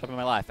watched this matchup in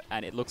my life,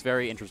 and it looks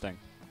very interesting.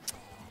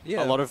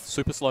 Yeah. A lot of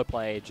super slow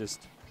play,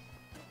 just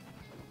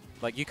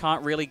like you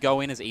can't really go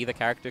in as either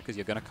character because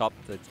you're gonna cop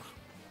the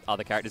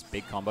other character's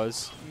big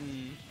combos.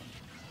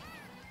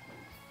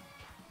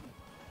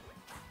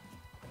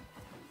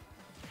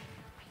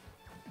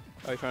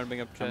 Are you trying to bring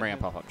up chat? I'm bringing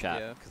up pop-up chat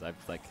Yeah. because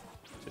I've like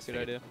just Good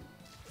idea.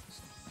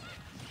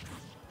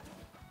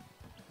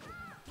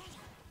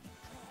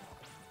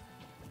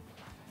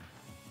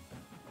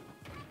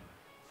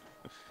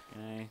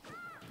 Okay.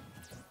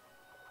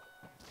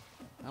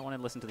 I want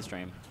to listen to the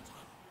stream.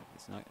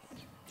 It's not.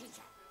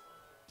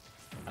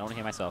 I don't want to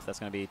hear myself. That's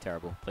going to be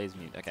terrible. Please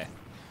mute. Okay.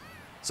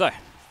 So,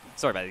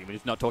 sorry about it. We're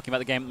just not talking about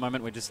the game at the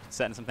moment. We're just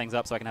setting some things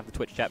up so I can have the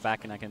Twitch chat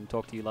back and I can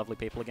talk to you lovely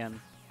people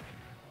again.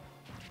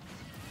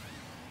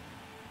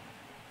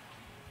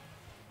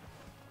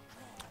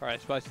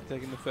 Alright, Spicy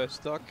taking the first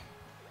stock.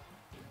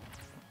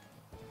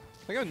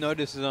 I think I've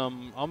noticed is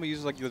Alma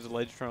uses like those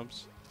ledge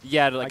trumps.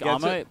 Yeah, like guess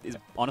Arma is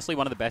honestly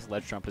one of the best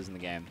ledge trumpers in the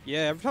game.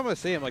 Yeah, every time I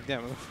see him, like,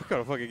 damn, I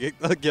gotta fucking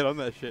get on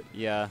that shit.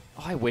 Yeah.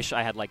 Oh, I wish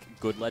I had like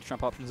good ledge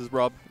trump options as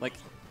Rob. Like,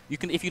 you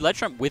can if you ledge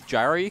trump with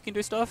gyro, you can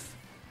do stuff.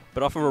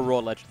 But off of a raw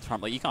ledge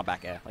trump, like, you can't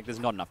back air. Like, there's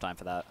not enough time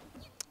for that.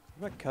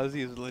 What about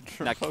Kazuya's ledge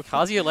Now, trump?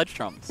 Kazuya ledge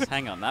trumps.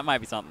 Hang on, that might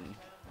be something.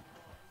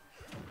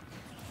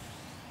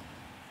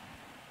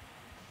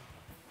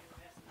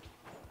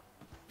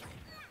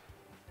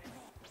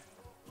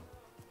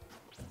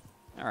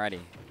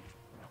 Alrighty.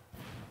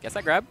 Guess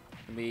that grab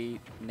can be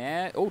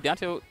oh, down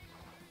to.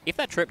 If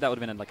that trip, that would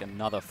have been like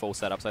another full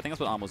setup. So I think that's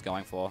what Arm was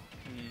going for.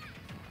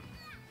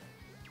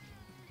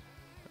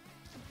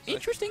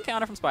 Interesting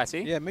counter from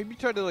Spicy. Yeah, maybe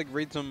try to like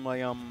read some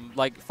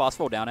like fast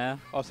fall down air.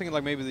 I was thinking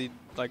like maybe the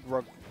like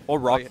rock or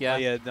rock. Yeah.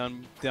 Yeah,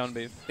 down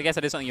B. I guess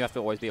that is something you have to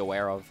always be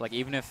aware of. Like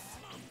even if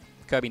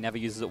Kirby never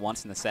uses it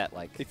once in the set,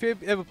 like if you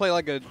ever play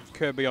like a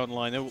Kirby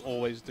online, they will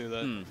always do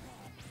that.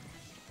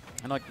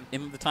 And like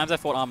in the times I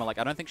fought Armor, like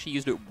I don't think she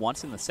used it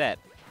once in the set.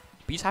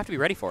 But you just have to be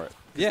ready for it.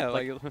 Yeah,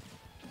 like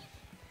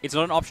it's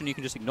not an option you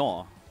can just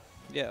ignore.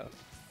 Yeah.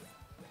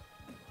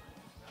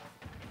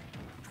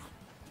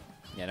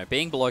 Yeah, no,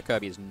 being below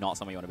Kirby is not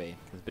something you want to be.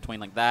 Because between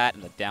like that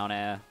and the down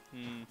air,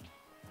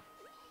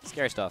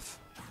 scary stuff.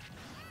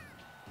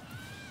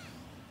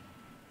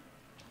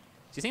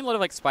 So you see a lot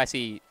of like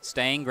Spicy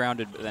staying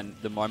grounded, but then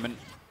the moment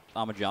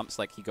Armor jumps,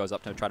 like he goes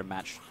up to try to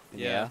match in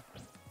the air.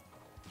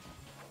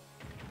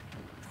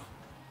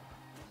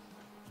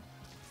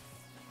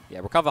 Yeah,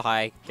 recover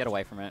high, get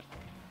away from it.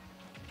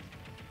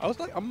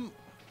 I'm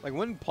like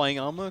when playing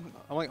Armor,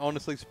 I'm like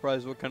honestly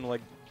surprised what kind of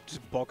like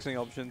just boxing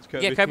options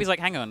Kirby. Yeah, Kirby's like,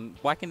 hang on,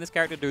 why can this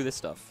character do this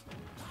stuff?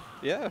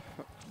 Yeah.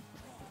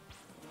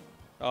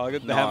 Oh, I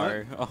got the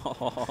hammer.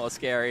 Oh,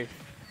 scary.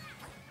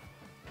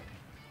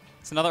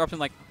 It's another option,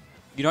 like,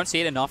 you don't see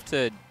it enough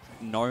to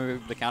know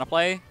the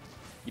counterplay.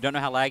 You don't know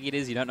how laggy it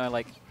is. You don't know,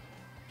 like,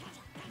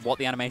 what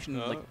the animation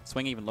like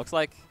swing even looks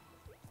like.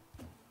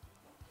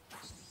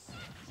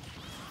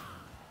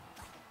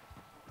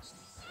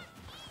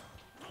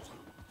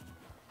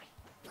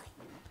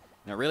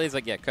 And it really is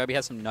like, yeah, Kirby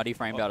has some nutty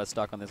frame data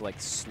stuck on this, like,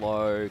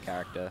 slow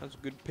character. That's a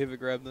good pivot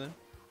grab there.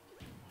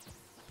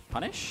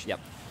 Punish? Yep.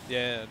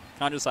 Yeah.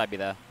 Can't just side B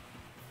there.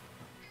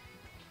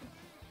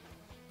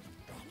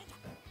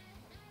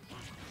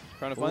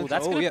 Trying to find.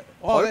 That's oh gonna yeah.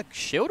 Oh, poke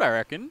shield, I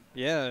reckon.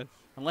 Yeah.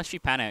 Unless she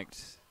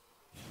panicked.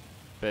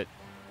 But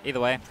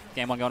either way,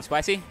 game one going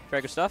Spicy.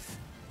 Very good stuff.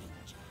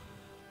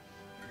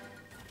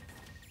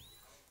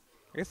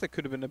 I guess that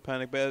could have been a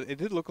panic, but it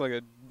did look like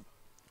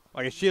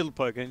a shield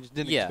poke, and just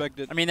didn't expect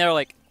it. I mean, there are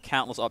like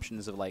countless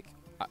options of like,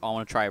 I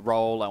want to try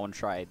roll, I want to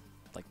try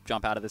like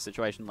jump out of this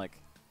situation. Like,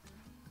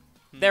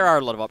 there are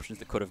a lot of options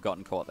that could have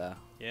gotten caught there.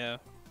 Yeah.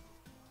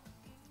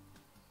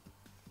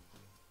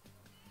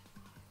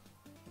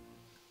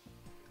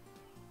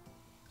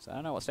 So I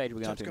don't know what stage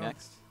we're going to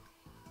next.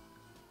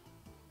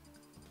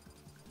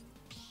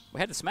 We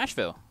head to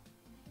Smashville.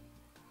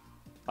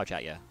 Oh,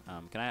 chat, yeah.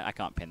 I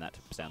can't pin that to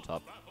stay on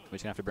top. We're just going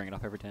to have to bring it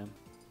up every time.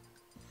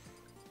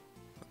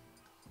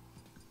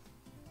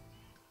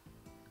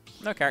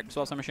 No character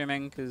swaps, I'm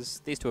assuming,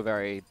 because these two are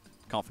very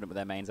confident with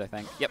their mains, I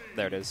think. Yep,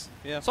 there it is.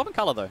 Yeah. Swap in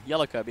color, though.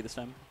 Yellow Kirby this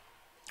time.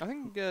 I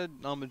think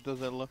Armor does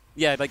that a lot.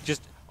 Yeah, like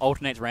just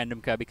alternates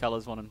random Kirby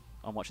colors on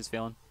what she's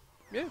feeling.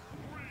 Yeah.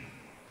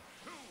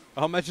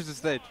 Oh, matches the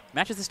stage.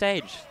 Matches the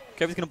stage.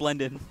 Kirby's going to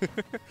blend in.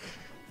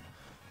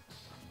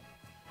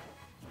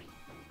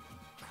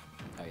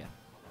 Oh, yeah.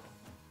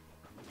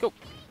 Cool.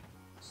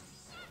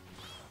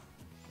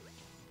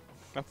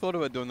 I've thought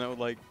about doing that with,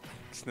 like,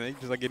 Snake,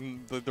 just, like,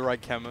 getting the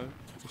right camo.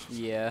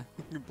 Yeah.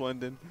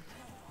 Blend in.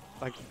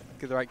 Like,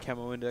 get the right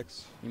camo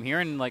index. I'm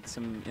hearing, like,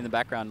 some, in the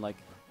background, like,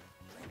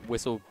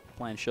 whistle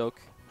playing Shulk.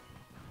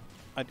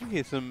 I do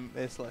hear some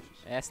air slashes.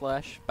 Air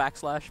slash,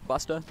 backslash,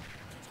 buster.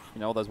 You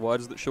know, all those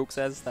words that Shulk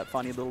says, that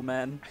funny little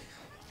man.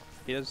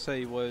 He does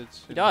say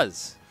words. He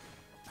does.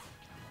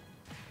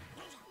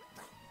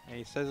 And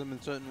he says them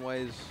in certain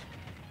ways.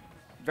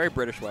 Very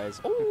British ways.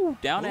 Ooh,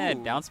 down air,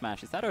 down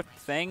smash. Is that a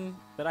thing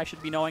that I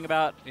should be knowing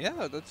about?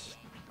 Yeah, that's...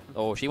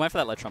 Oh, she went for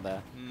that ledge trump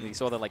there. You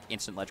saw the, like,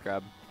 instant ledge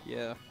grab.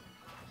 Yeah.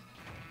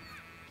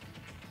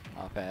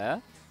 Up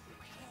air.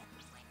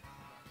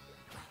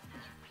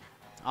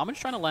 Armin's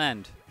trying to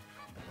land.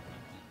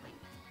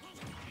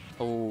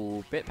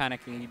 Oh, bit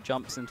panicky. He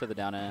jumps into the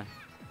down air.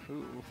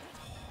 Ooh.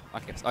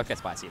 Okay,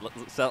 Spicy.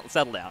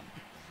 Settle down.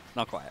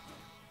 Not quite.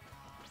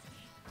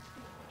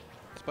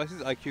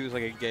 Spicy's IQ is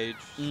like a gauge.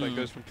 So it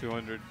goes from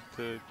 200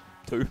 to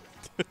 2.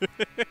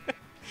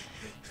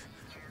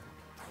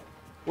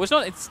 Well, it's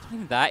not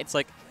even that. It's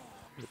like...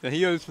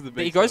 He goes for the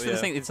big He goes for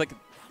this thing. It's like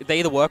they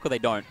either work or they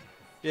don't.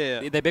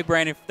 Yeah. They're big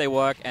brain if they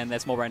work, and they're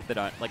small brain if they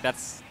don't. Like,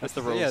 that's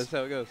the rules. Yeah, that's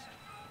how it goes.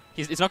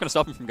 It's not going to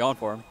stop him from going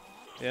for him.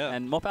 Yeah.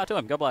 And more power to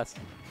him. God bless.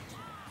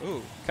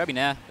 Ooh. Kirby,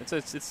 nah.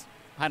 It's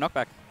high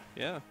knockback.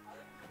 Yeah.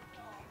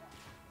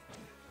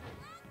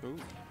 Ooh.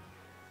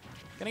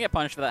 Gonna get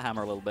punished for that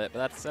hammer a little bit,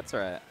 but that's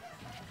alright.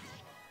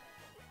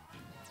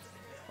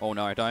 Oh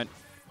no, don't.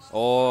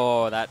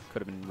 Oh, that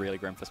could have been really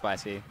grim for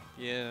Spicy.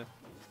 Yeah.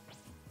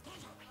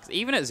 'Cause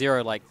even at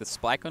 0, like, the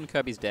spike on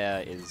Kirby's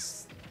dare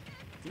is...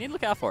 You need to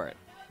look out for it.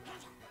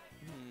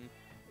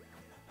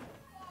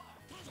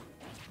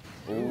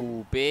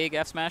 Ooh, big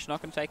F smash,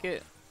 not gonna take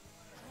it.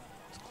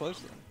 close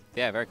then.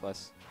 Yeah, very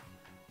close.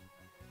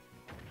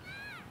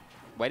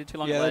 Waited too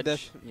long Yeah, at the ledge.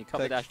 dash You caught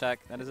the attack. dash attack.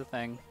 That is a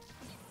thing.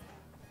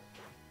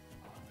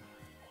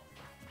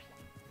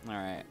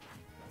 Alright.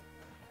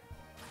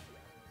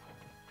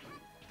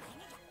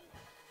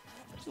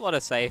 There's a lot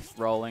of safe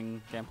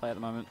rolling gameplay at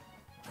the moment.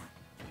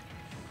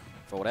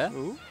 Forward air.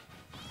 Ooh.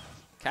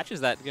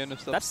 Catches that. Getting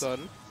stuff That's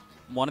started.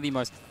 one of the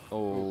most...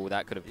 Oh,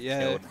 that could have Yeah.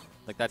 killed.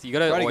 Like, that's... You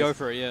gotta Try to always... go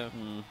for it, yeah.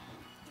 Mm.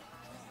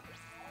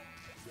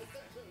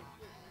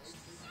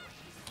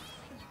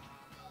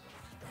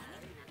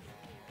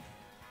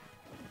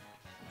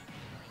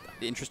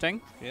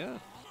 Interesting. Yeah.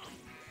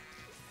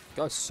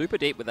 Goes super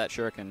deep with that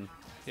shuriken.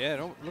 Yeah, it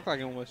don't look like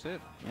it almost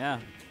hit. Yeah.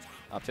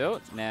 Up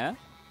tilt. Nah.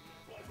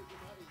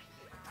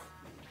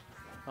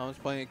 I was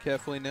playing it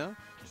carefully now.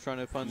 Just trying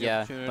to find the Yeah.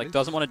 opportunities. Like,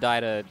 doesn't want to die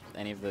to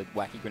any of the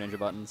wacky Greninja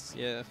buttons.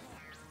 Yeah.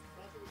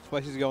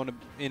 Spicy's going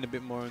in a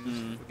bit more in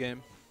this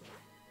game.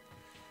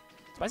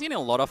 Spicy getting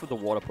a lot off of the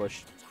water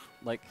push.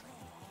 Like,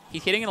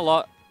 he's hitting it a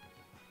lot.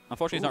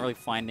 Unfortunately, he's not really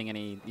finding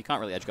any... You can't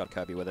really edge guard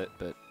Kirby with it,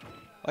 but...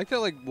 I like that,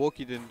 like,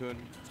 Walkie didn't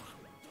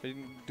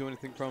do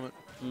anything from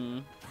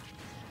it.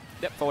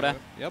 Yep, forward air.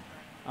 Yep.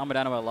 Armor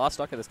down to our last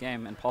stock of this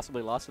game, and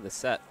possibly last of this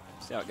set.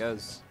 See how it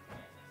goes.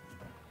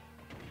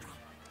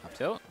 Up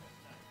tilt.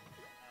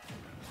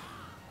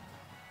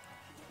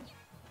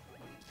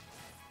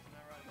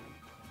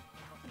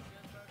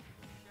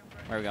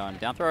 Where are we going?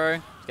 Down throw.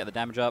 Let's get the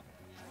damage up.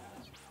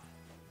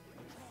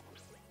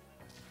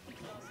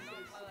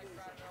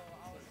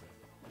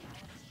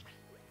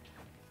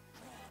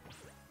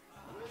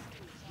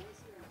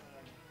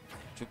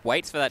 Just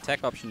waits for that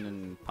tech option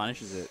and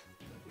punishes it.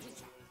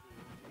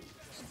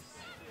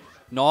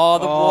 No,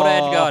 the water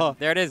edge guard.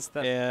 There it is.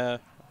 Yeah.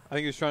 I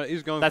think he was trying. He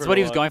was going. That's for what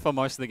it he a was lot. going for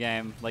most of the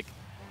game. Like,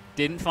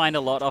 didn't find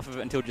a lot off of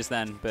it until just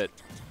then. But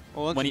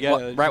Well, once when you you,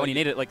 get it, right when you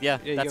need it, like yeah,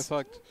 you get that's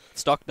fucked.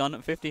 stock done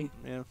at 50.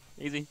 Yeah.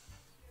 Easy.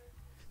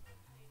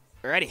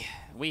 Alrighty,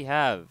 we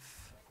have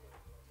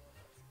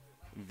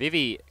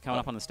Vivi coming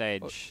up on the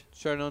stage.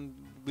 Showing on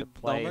with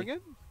play. Dharma again?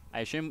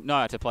 I assume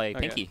no, to play Okay,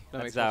 Pinky. that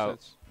That's makes more our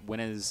sense.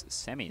 winners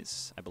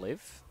semis, I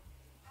believe.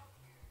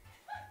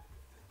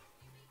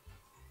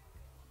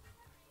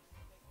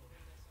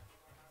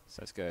 So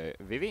let's go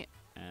Vivi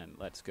and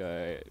let's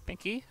go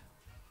Pinky.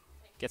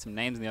 Get some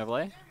names in the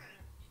overlay.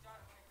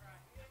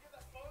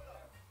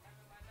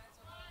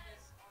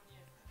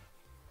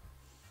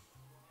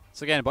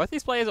 So again, both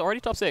these players are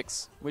already top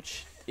 6,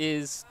 which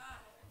is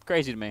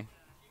crazy to me.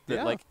 That,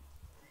 Yeah. like,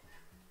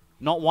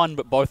 not one,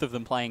 but both of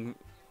them playing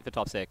for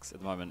top 6 at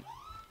the moment.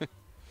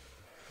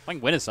 Playing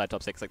winners side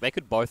top 6, like they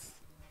could both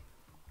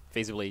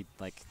feasibly,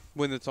 like,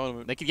 Win the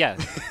tournament. they could, yeah.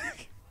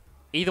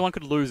 Either one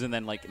could lose and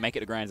then like make it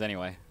to grands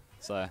anyway.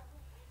 So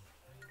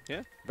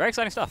Yeah. very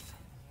exciting stuff.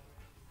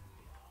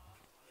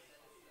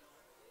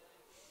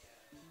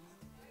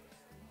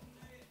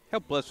 How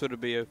blessed would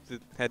it be if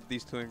it had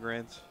these two in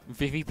grands?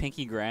 Vivi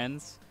Pinky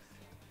grands.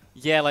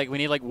 Yeah, like we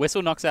need like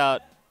Whistle knocks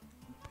out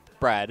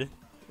Brad,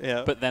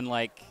 Yeah. but then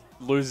like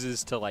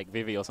loses to like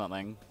Vivi or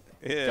something.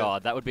 yeah.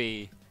 God, that'd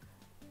be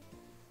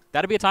a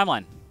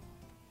timeline.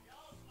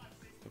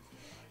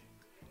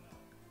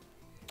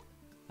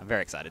 I'm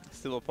very excited.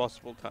 Still a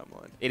possible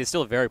timeline. It is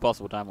still a very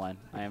possible timeline.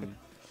 I am.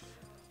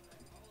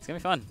 It's gonna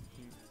be fun.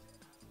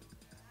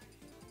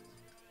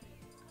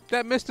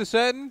 That Mr.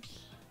 Saturn?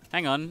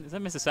 Hang on, is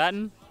that Mr.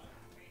 Saturn?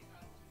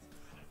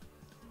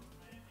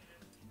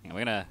 Hang on,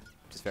 we're gonna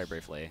just very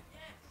briefly.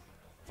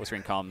 Full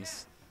screen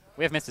comms.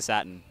 We have Mr.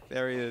 Saturn.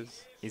 There he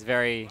is. He's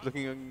very.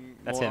 Looking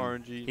That's more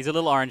him. orangey. He's a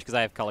little orange because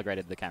I have color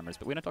graded the cameras,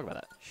 but we don't talk about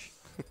that. Shh.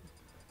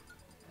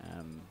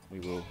 We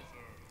will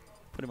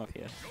put him up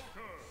here.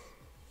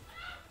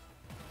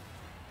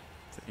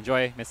 So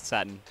enjoy Mr.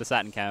 Saturn, the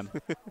Saturn cam.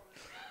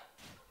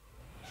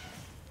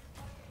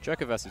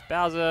 Joker versus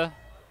Bowser.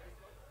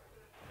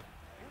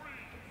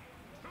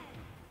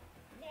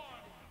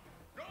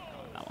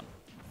 That one.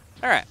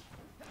 All right,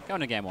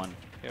 going to game 1.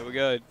 Here we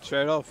go.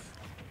 Straight off.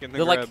 Getting the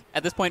The, grab. like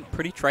at this point,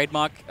 pretty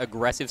trademark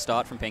aggressive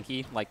start from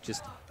Pinky. Like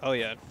just Oh,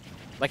 yeah.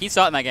 like he's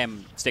starting that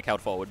game stick held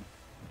forward.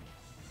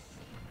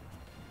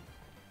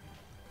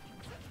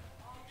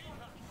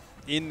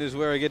 In is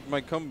where I get my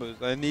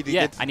combos. I need to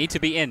Yeah, get. I need to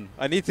be in.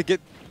 I need to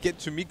get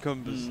to me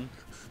combos.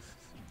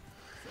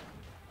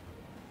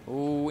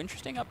 Ooh,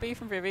 interesting up B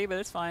from Vivi, but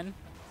it's fine.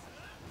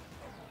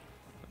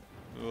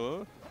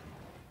 Oh.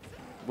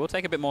 We'll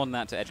take a bit more than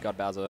that to edgeguard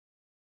Bowser.